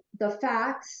know the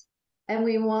facts, and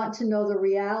we want to know the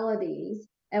realities,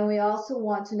 and we also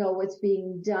want to know what's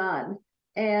being done.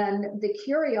 And the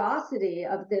curiosity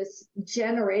of this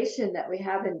generation that we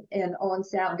have in Owen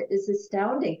Sound is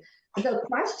astounding. The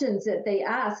questions that they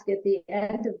ask at the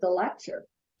end of the lecture.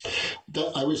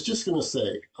 I was just going to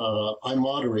say, I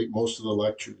moderate most of the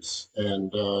lectures,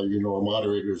 and a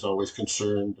moderator is always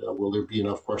concerned, will there be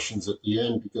enough questions at the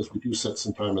end, because we do set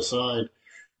some time aside.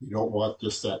 We don't want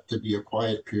just that to be a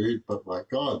quiet period, but my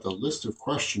God, the list of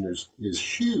questioners is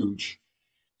huge,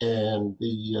 and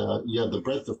the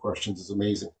breadth of questions is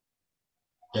amazing,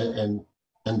 and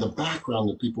the background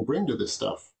that people bring to this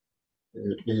stuff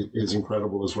is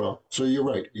incredible as well. So you're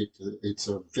right, it's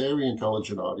a very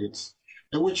intelligent audience.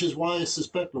 And which is why I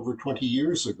suspect over 20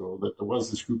 years ago that there was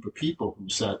this group of people who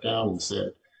sat down and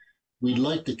said, we'd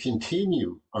like to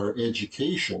continue our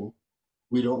education.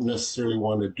 We don't necessarily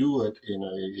want to do it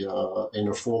in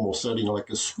a formal setting like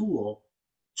a school.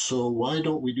 So why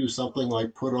don't we do something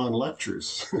like put on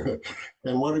lectures?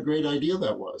 And what a great idea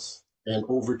that was. And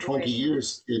over 20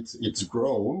 years, it's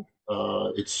grown.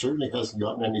 It certainly hasn't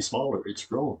gotten any smaller. It's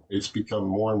grown. It's become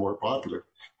more and more popular.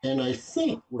 And I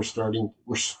think we're starting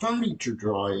to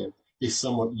draw in a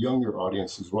somewhat younger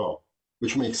audience as well,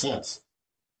 which makes sense,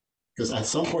 because at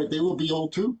some point they will be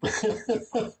old too. So,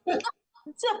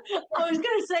 I was going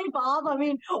to say, Bob, I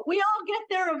mean, we all get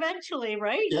there eventually,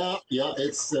 right? Yeah,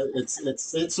 it's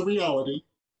a reality.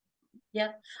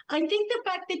 Yeah, I think the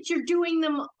fact that you're doing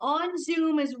them on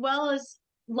Zoom as well as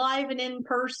live and in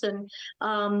person,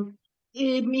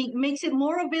 it makes it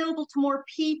more available to more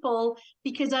people,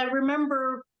 because I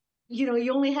remember,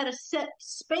 you only had a set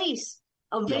space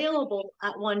available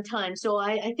at one time. So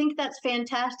I think that's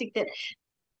fantastic that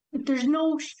there's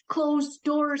no closed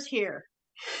doors here.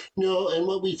 No, and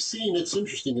what we've seen, it's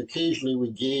interesting. Occasionally we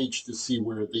gauge to see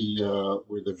where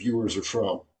the viewers are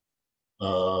from,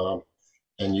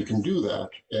 and you can do that.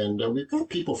 And we've got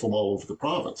people from all over the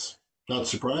province. Not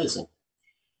surprising.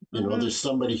 There's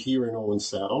somebody here in Owen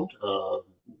Sound.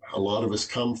 A lot of us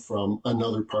come from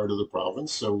another part of the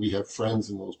province, so we have friends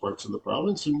in those parts of the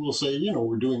province, and we'll say,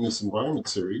 we're doing this environment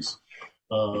series.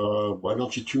 Why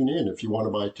don't you tune in? If you want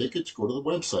to buy tickets, go to the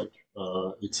website.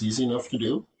 It's easy enough to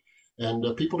do, and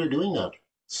people are doing that.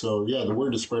 So yeah, the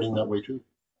word is spreading that way too,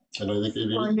 and I think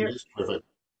it is terrific.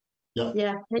 Yeah.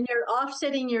 Yeah, and you're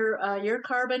offsetting your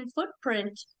carbon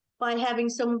footprint by having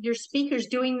some of your speakers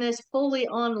doing this fully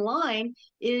online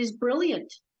is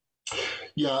brilliant.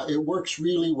 Yeah, it works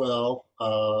really well.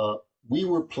 We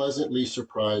were pleasantly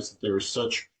surprised that there is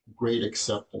such great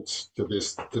acceptance to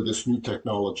this new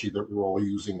technology that we're all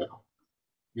using now.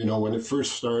 When it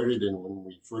first started and when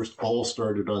we first all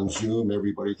started on Zoom,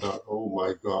 everybody thought, oh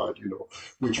my God,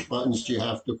 which buttons do you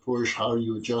have to push? How do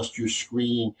you adjust your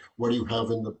screen? What do you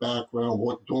have in the background?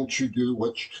 What don't you do?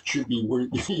 What should be where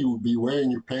you would be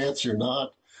wearing your pants or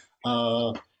not?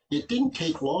 It didn't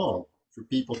take long for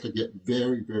people to get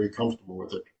very, very comfortable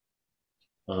with it.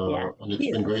 And it's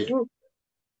been great.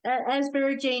 As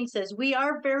Mary Jane says, we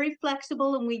are very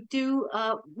flexible, and we do,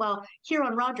 here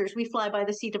on Rogers, we fly by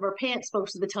the seat of our pants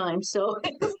most of the time, so.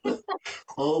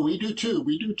 Oh, we do too,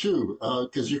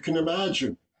 because you can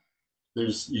imagine,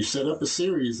 you set up a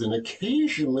series, and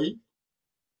occasionally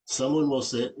someone will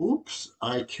say, oops,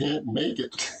 I can't make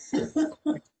it.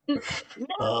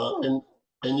 No.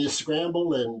 And you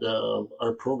scramble, and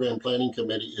our program planning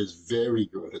committee is very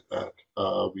good at that.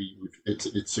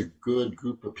 It's a good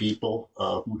group of people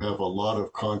who have a lot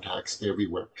of contacts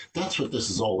everywhere. That's what this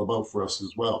is all about for us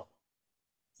as well.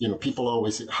 People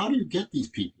always say, how do you get these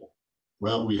people?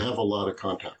 Well, we have a lot of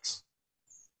contacts.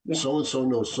 So-and-so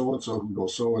knows so-and-so who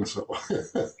knows so-and-so.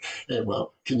 And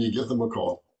well, can you give them a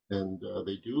call? And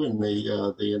they do, and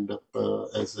they end up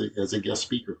as a guest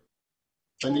speaker.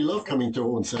 And they love coming to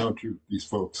Owen Sound too, these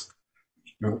folks.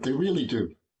 You know, they really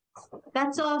do.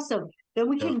 That's awesome. Then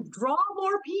we can draw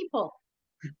more people.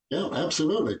 Yeah,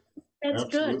 absolutely. That's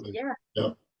absolutely. good. Yeah.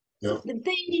 Yeah.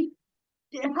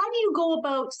 How do you go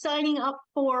about signing up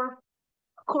for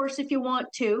a course if you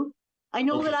want to? I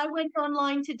know that I went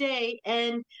online today,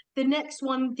 and the next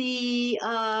one, the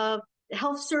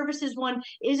health services one,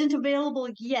 isn't available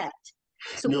yet.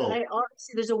 So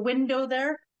obviously there's a window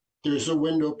there. There's a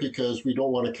window because we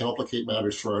don't want to complicate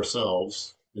matters for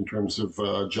ourselves in terms of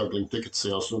juggling ticket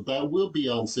sales. So that will be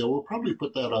on sale. We'll probably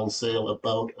put that on sale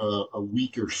about a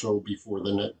week or so before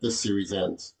this series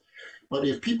ends. But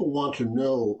if people want to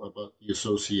know about the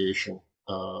association,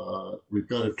 we've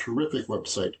got a terrific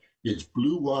website. It's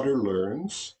Blue Water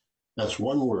Learns. That's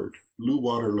one word,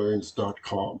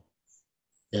 bluewaterlearns.com.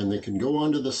 And they can go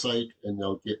onto the site and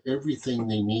they'll get everything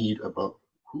they need about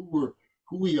who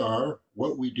we are,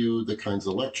 what we do, the kinds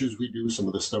of lectures we do, some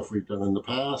of the stuff we've done in the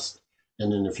past.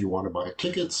 And then if you want to buy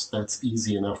tickets, that's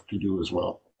easy enough to do as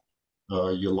well.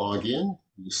 You log in,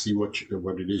 you see what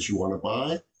it is you want to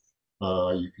buy.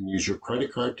 You can use your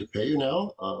credit card to pay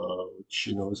now, which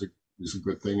is a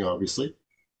good thing, obviously.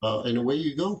 And away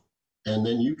you go. And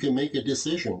then you can make a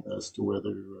decision as to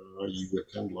whether you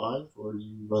attend live or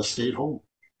you stay at home,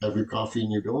 have your coffee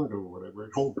and your donut or whatever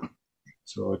at home.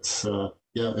 So it's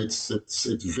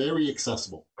very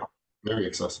accessible, very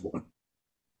accessible.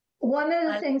 One of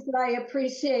the things that I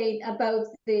appreciate about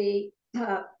the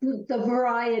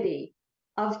variety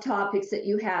of topics that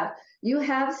you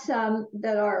have some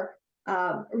that are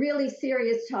really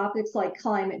serious topics like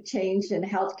climate change and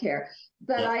healthcare.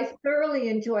 But I thoroughly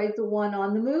enjoyed the one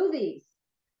on the movies.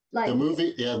 Like the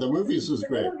movies was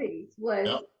great.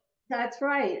 That's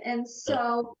right. And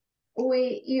so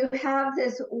you have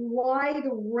this wide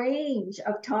range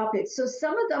of topics. So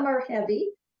some of them are heavy,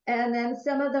 and then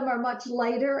some of them are much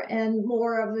lighter and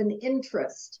more of an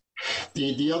interest.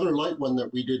 The other light one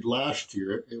that we did last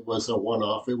year, it was a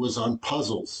one-off. It was on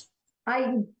puzzles.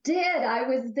 I did. I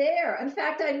was there. In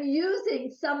fact, I'm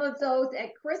using some of those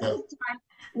at Christmas time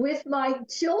with my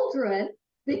children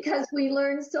because we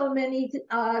learned so many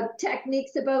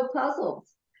techniques about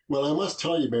puzzles. Well, I must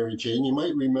tell you, Mary Jane, you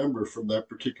might remember from that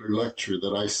particular lecture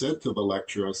that I said to the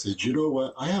lecturer, I said, you know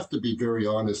what? I have to be very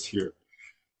honest here.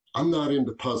 I'm not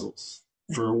into puzzles.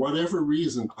 For whatever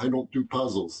reason, I don't do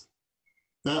puzzles.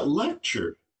 That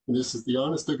lecture, and this is the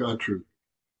honest to God truth,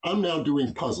 I'm now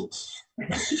doing puzzles.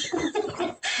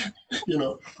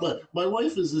 But my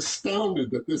wife is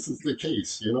astounded that this is the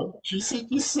case, She said,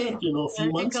 you said, a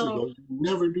few months ago, you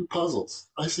never do puzzles.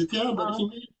 I said, yeah, but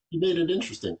he made it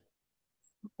interesting.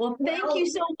 Well, thank you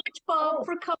so much, Bob,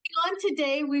 for coming on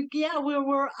today.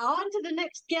 We're on to the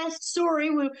next guest.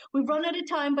 Sorry, we've run out of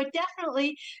time, but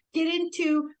definitely get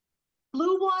into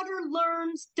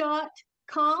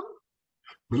bluewaterlearns.com.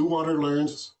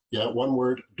 Bluewaterlearns, one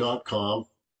word, .com,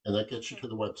 and that gets you to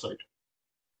the website.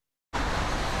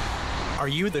 Are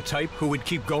you the type who would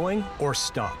keep going or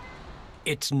stop?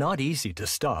 It's not easy to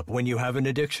stop when you have an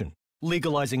addiction.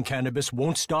 Legalizing cannabis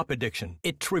won't stop addiction.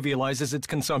 It trivializes its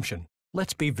consumption.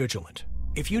 Let's be vigilant.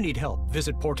 If you need help,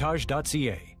 visit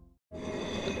portage.ca.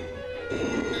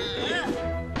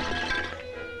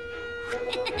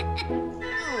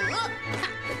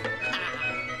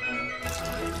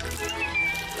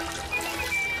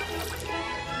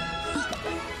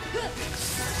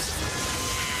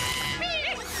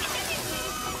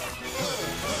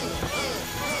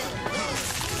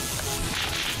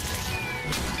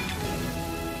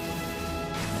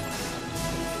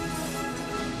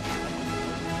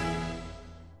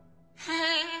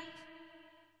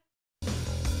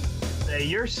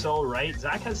 You're so right.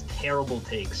 Zach has terrible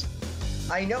takes.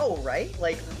 I know, right?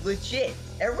 Like, legit.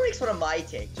 Everyone makes fun of my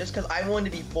take just because I'm willing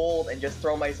to be bold and just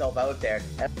throw myself out there.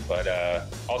 But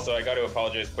also, I got to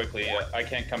apologize quickly. I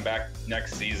can't come back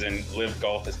next season. Live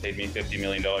Golf has paid me $50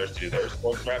 million to do their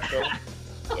sports wrap show.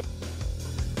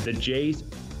 The Jays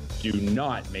do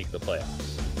not make the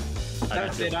playoffs.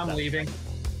 That's it. I'm leaving.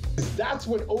 That's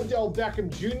when Odell Beckham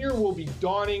Jr. will be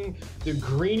donning the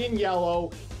green and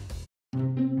yellow.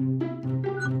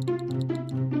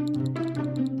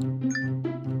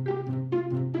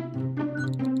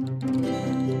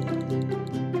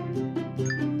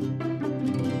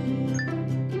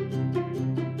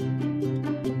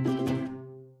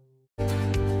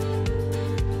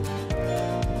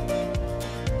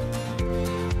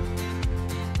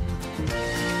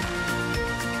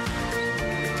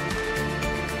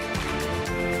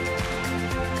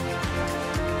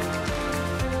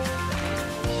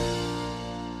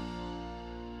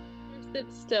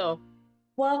 still.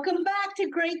 Welcome back to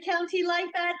Great County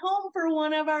Life at Home for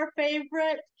one of our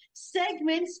favorite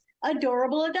segments,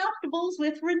 Adorable Adoptables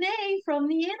with Renee from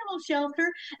the animal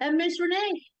shelter. And Miss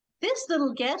Renee, this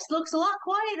little guest looks a lot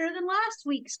quieter than last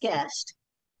week's guest.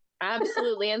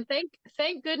 Absolutely, and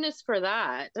thank goodness for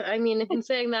that. I mean, in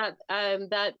saying that,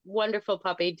 that wonderful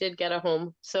puppy did get a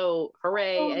home, so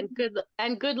hooray!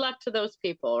 And good luck to those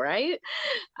people, right?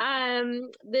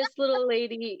 This little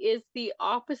lady is the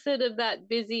opposite of that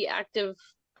busy, active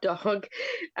dog.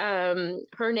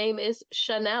 Her name is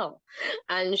Chanel,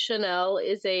 and Chanel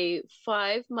is a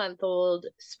 5-month-old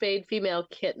spayed female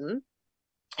kitten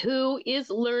who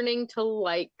is learning to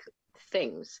like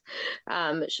things.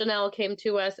 Chanel came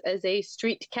to us as a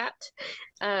street cat.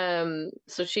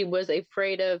 So she was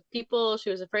afraid of people. She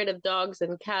was afraid of dogs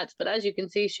and cats. But as you can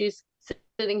see, she's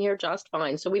sitting here just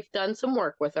fine. So we've done some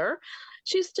work with her.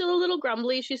 She's still a little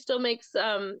grumbly. She still makes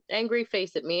angry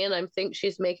face at me. And I think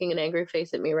she's making an angry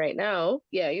face at me right now.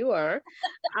 Yeah, you are.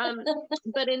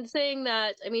 But in saying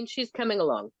that, I mean, she's coming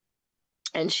along.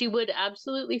 And she would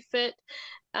absolutely fit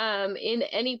in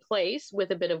any place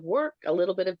with a bit of work, a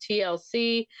little bit of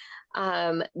TLC.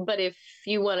 But if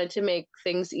you wanted to make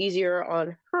things easier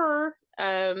on her,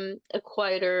 a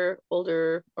quieter,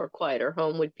 older, or quieter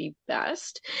home would be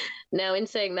best. Now, in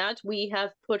saying that, we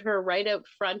have put her right out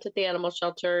front at the animal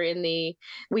shelter in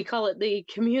we call it the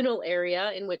communal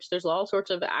area, in which there's all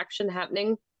sorts of action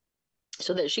happening,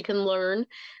 so that she can learn,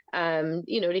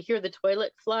 to hear the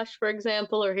toilet flush, for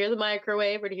example, or hear the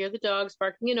microwave, or to hear the dogs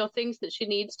barking, things that she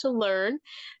needs to learn.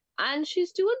 And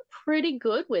she's doing pretty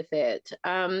good with it.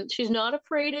 She's not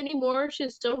afraid anymore.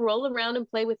 She's still rolling around and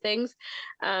play with things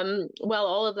while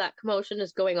all of that commotion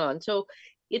is going on. So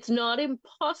it's not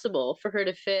impossible for her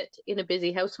to fit in a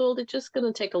busy household. It's just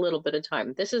going to take a little bit of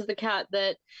time. This is the cat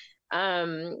that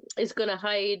is going to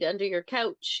hide under your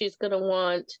couch. She's going to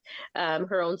want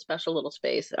her own special little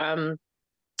space.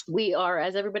 We are,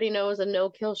 as everybody knows, a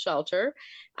no-kill shelter.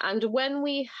 And when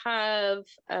we have,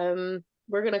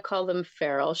 we're going to call them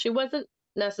feral. She wasn't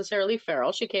necessarily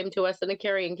feral. She came to us in a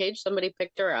carrying cage. Somebody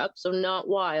picked her up, so not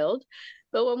wild.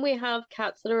 But when we have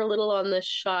cats that are a little on the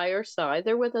shyer side,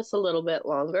 they're with us a little bit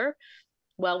longer.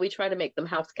 Well, we try to make them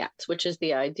house cats, which is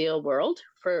the ideal world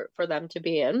for them to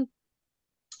be in.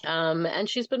 And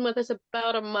she's been with us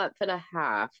about a month and a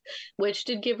half, which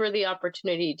did give her the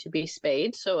opportunity to be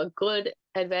spayed. So a good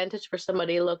advantage for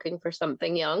somebody looking for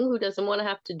something young who doesn't want to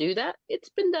have to do that. It's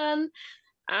been done.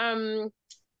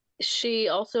 She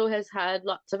also has had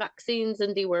lots of vaccines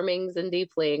and dewormings and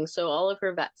defleeing. So all of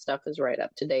her vet stuff is right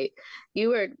up to date.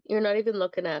 You're not even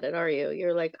looking at it, are you?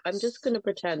 You're like, I'm just going to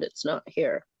pretend it's not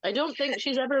here. I don't think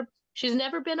she's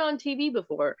never been on TV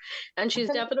before, and she's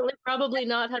definitely probably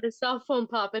not had a cell phone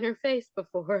pop in her face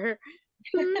before.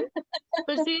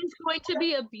 But she's going to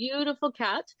be a beautiful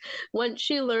cat once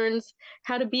she learns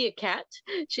how to be a cat.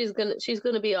 She's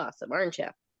gonna be awesome, aren't you?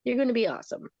 You're gonna be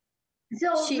awesome.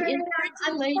 So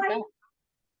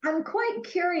I'm quite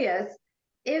curious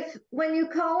if, when you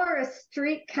call her a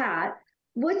street cat,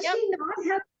 would she not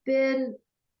have been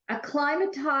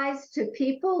acclimatized to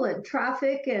people and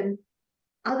traffic and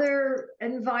other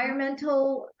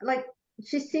environmental, like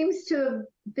she seems to have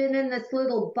been in this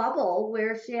little bubble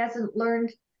where she hasn't learned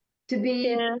to be.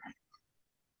 Yeah.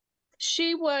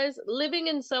 She was living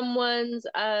in someone's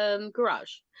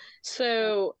garage.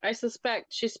 So I suspect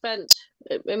she's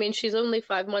only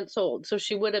 5 months old, so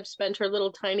she would have spent her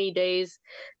little tiny days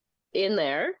in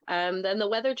there. Then the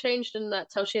weather changed, and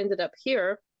that's how she ended up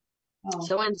here. Oh.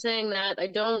 So in saying that,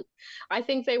 I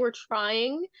think they were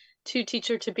trying to teach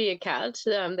her to be a cat.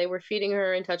 They were feeding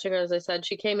her and touching her. As I said,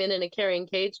 she came in a carrying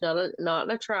cage, not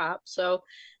in a trap. So,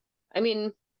 I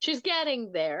mean, she's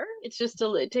getting there. It's just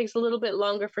it takes a little bit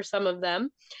longer for some of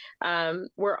them.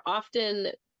 We're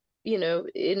often,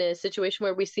 in a situation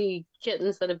where we see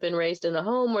kittens that have been raised in a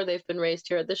home or they've been raised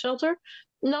here at the shelter.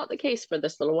 Not the case for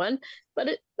this little one, but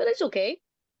it's okay.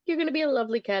 You're going to be a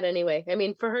lovely cat anyway. I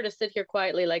mean, for her to sit here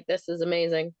quietly like this is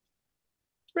amazing.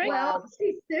 Right. Well,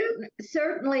 she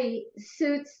certainly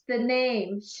suits the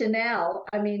name Chanel.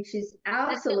 I mean, she's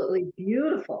absolutely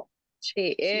beautiful. She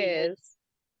is.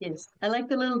 Yes. I like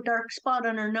the little dark spot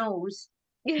on her nose.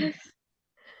 Yes.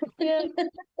 Yeah.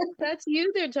 That's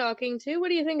you they're talking to. What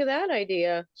do you think of that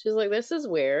idea? She's like, this is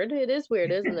weird. It is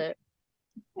weird, isn't it?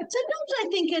 Sometimes I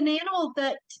think an animal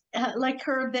that, like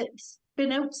her, that's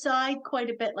been outside quite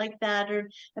a bit like that, or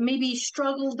maybe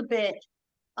struggled a bit,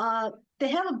 they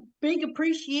have a big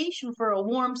appreciation for a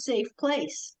warm, safe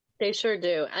place. They sure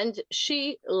do. And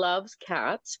she loves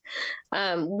cats,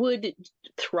 would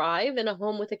thrive in a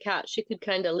home with a cat she could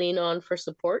kind of lean on for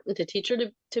support and to teach her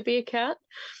to be a cat.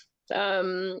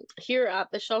 Here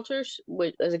at the shelter,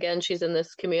 which is, again, she's in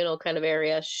this communal kind of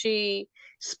area, she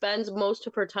spends most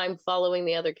of her time following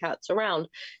the other cats around.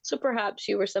 So perhaps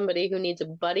you were somebody who needs a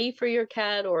buddy for your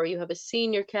cat, or you have a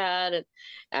senior cat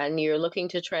and you're looking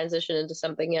to transition into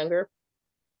something younger.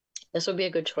 This would be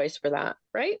a good choice for that,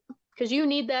 right? Because you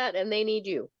need that and they need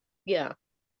you. Yeah.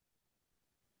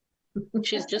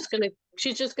 She's just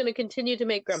gonna continue to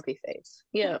make grumpy face.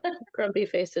 Yeah, grumpy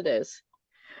face it is.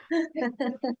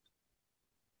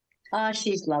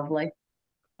 She's lovely.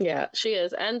 Yeah, she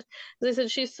is. And as I said,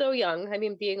 she's so young. I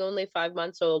mean, being only 5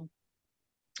 months old,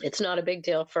 it's not a big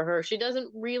deal for her. She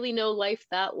doesn't really know life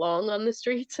that long on the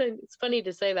streets. It's funny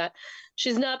to say that.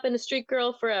 She's not been a street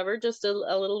girl forever, just a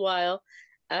little while.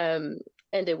 And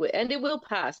it will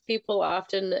pass. People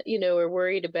often, are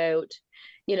worried about,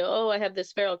 oh, I have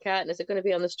this feral cat and is it going to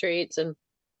be on the streets? And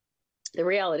the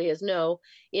reality is no.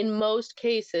 In most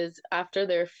cases, after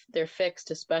they're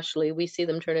fixed, especially, we see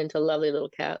them turn into lovely little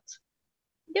cats.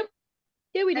 Yep.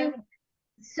 Yeah, we do.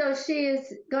 So she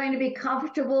is going to be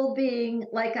comfortable being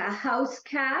like a house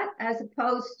cat as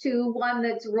opposed to one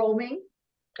that's roaming?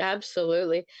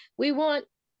 Absolutely.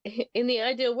 In the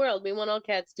ideal world, we want all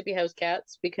cats to be house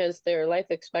cats because their life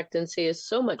expectancy is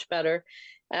so much better.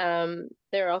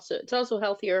 It's also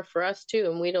healthier for us too,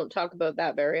 and we don't talk about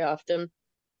that very often.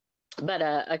 But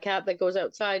a cat that goes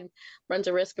outside runs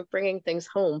a risk of bringing things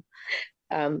home,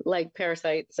 like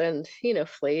parasites and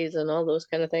fleas and all those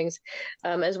kind of things,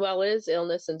 as well as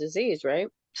illness and disease, right?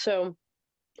 So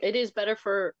it is better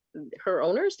for her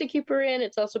owners to keep her in.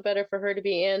 It's also better for her to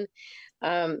be in.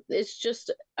 It's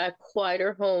just a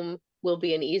quieter home will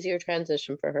be an easier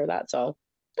transition for her. That's all.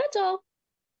 That's all.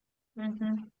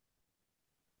 Mm-hmm.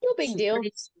 No big deal.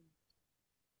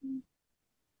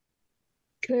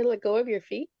 Can I let go of your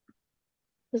feet?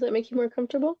 Does that make you more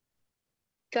comfortable?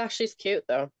 Gosh, she's cute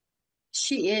though.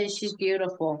 She is. She's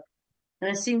beautiful. And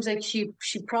it seems like she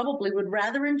probably would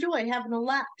rather enjoy having a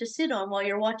lap to sit on while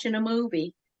you're watching a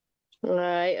movie.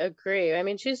 I agree. I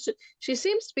mean, she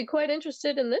seems to be quite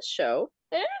interested in this show.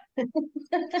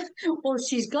 Well,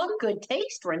 she's got good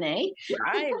taste, Renee.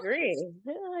 I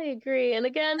agree. And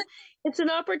again, it's an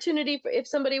opportunity for if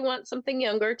somebody wants something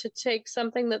younger to take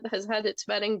something that has had its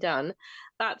vetting done.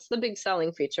 That's the big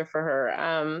selling feature for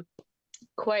her.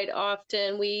 Quite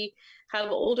often we have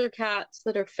older cats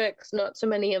that are fixed, not so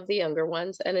many of the younger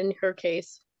ones. And in her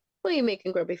case, well, you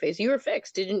making grumpy face. You were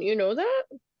fixed. Didn't you know that?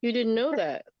 You didn't know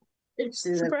that.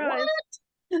 Surprise.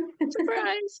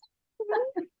 Surprise.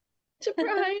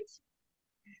 Surprise.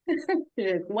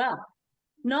 Well,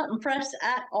 not impressed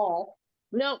at all.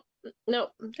 No,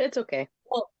 it's okay.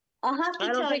 Well, I'll have to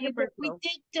tell you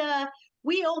that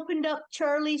we opened up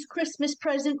Charlie's Christmas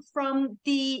present from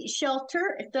the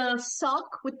shelter, the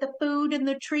sock with the food and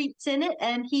the treats in it,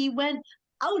 and he went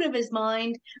out of his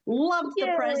mind, loved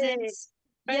the presents.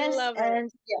 Yes, I love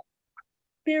it. Yeah,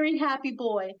 very happy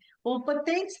boy. Well, but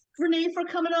thanks, Renee, for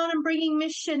coming on and bringing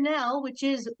Miss Chanel, which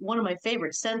is one of my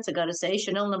favorite scents, I got to say,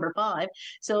 Chanel number 5.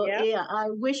 So, yeah, I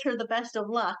wish her the best of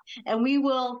luck. And we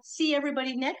will see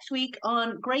everybody next week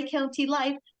on Grey County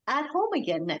Life at home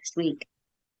again next week.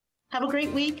 Have a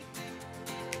great week.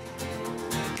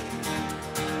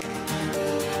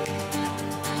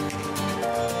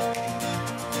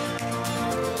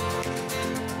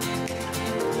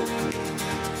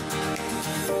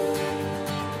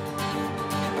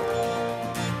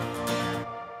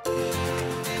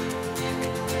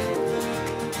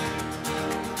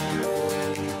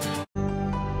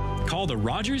 Call the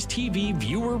Rogers TV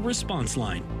viewer response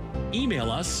line, email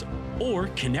us, or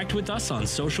connect with us on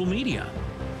social media.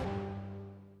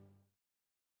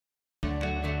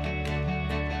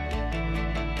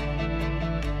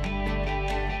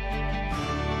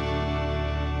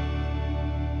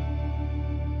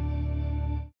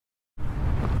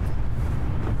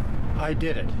 I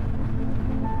did it.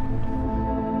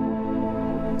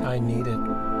 I need it.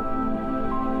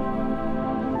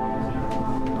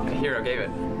 The hero gave it.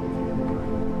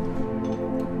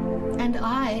 And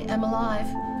I am alive.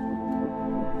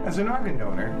 As an organ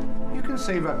donor, you can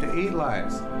save up to 8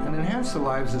 lives and enhance the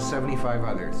lives of 75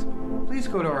 others. Please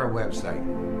go to our website.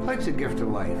 Pledge a gift of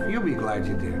life. You'll be glad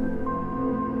you did.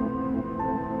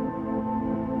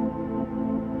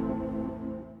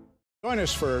 Join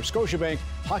us for Scotiabank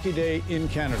Hockey Day in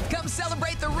Canada. Come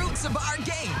celebrate the roots of our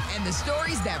game and the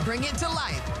stories that bring it to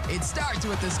life. It starts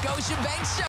with the Scotiabank Show.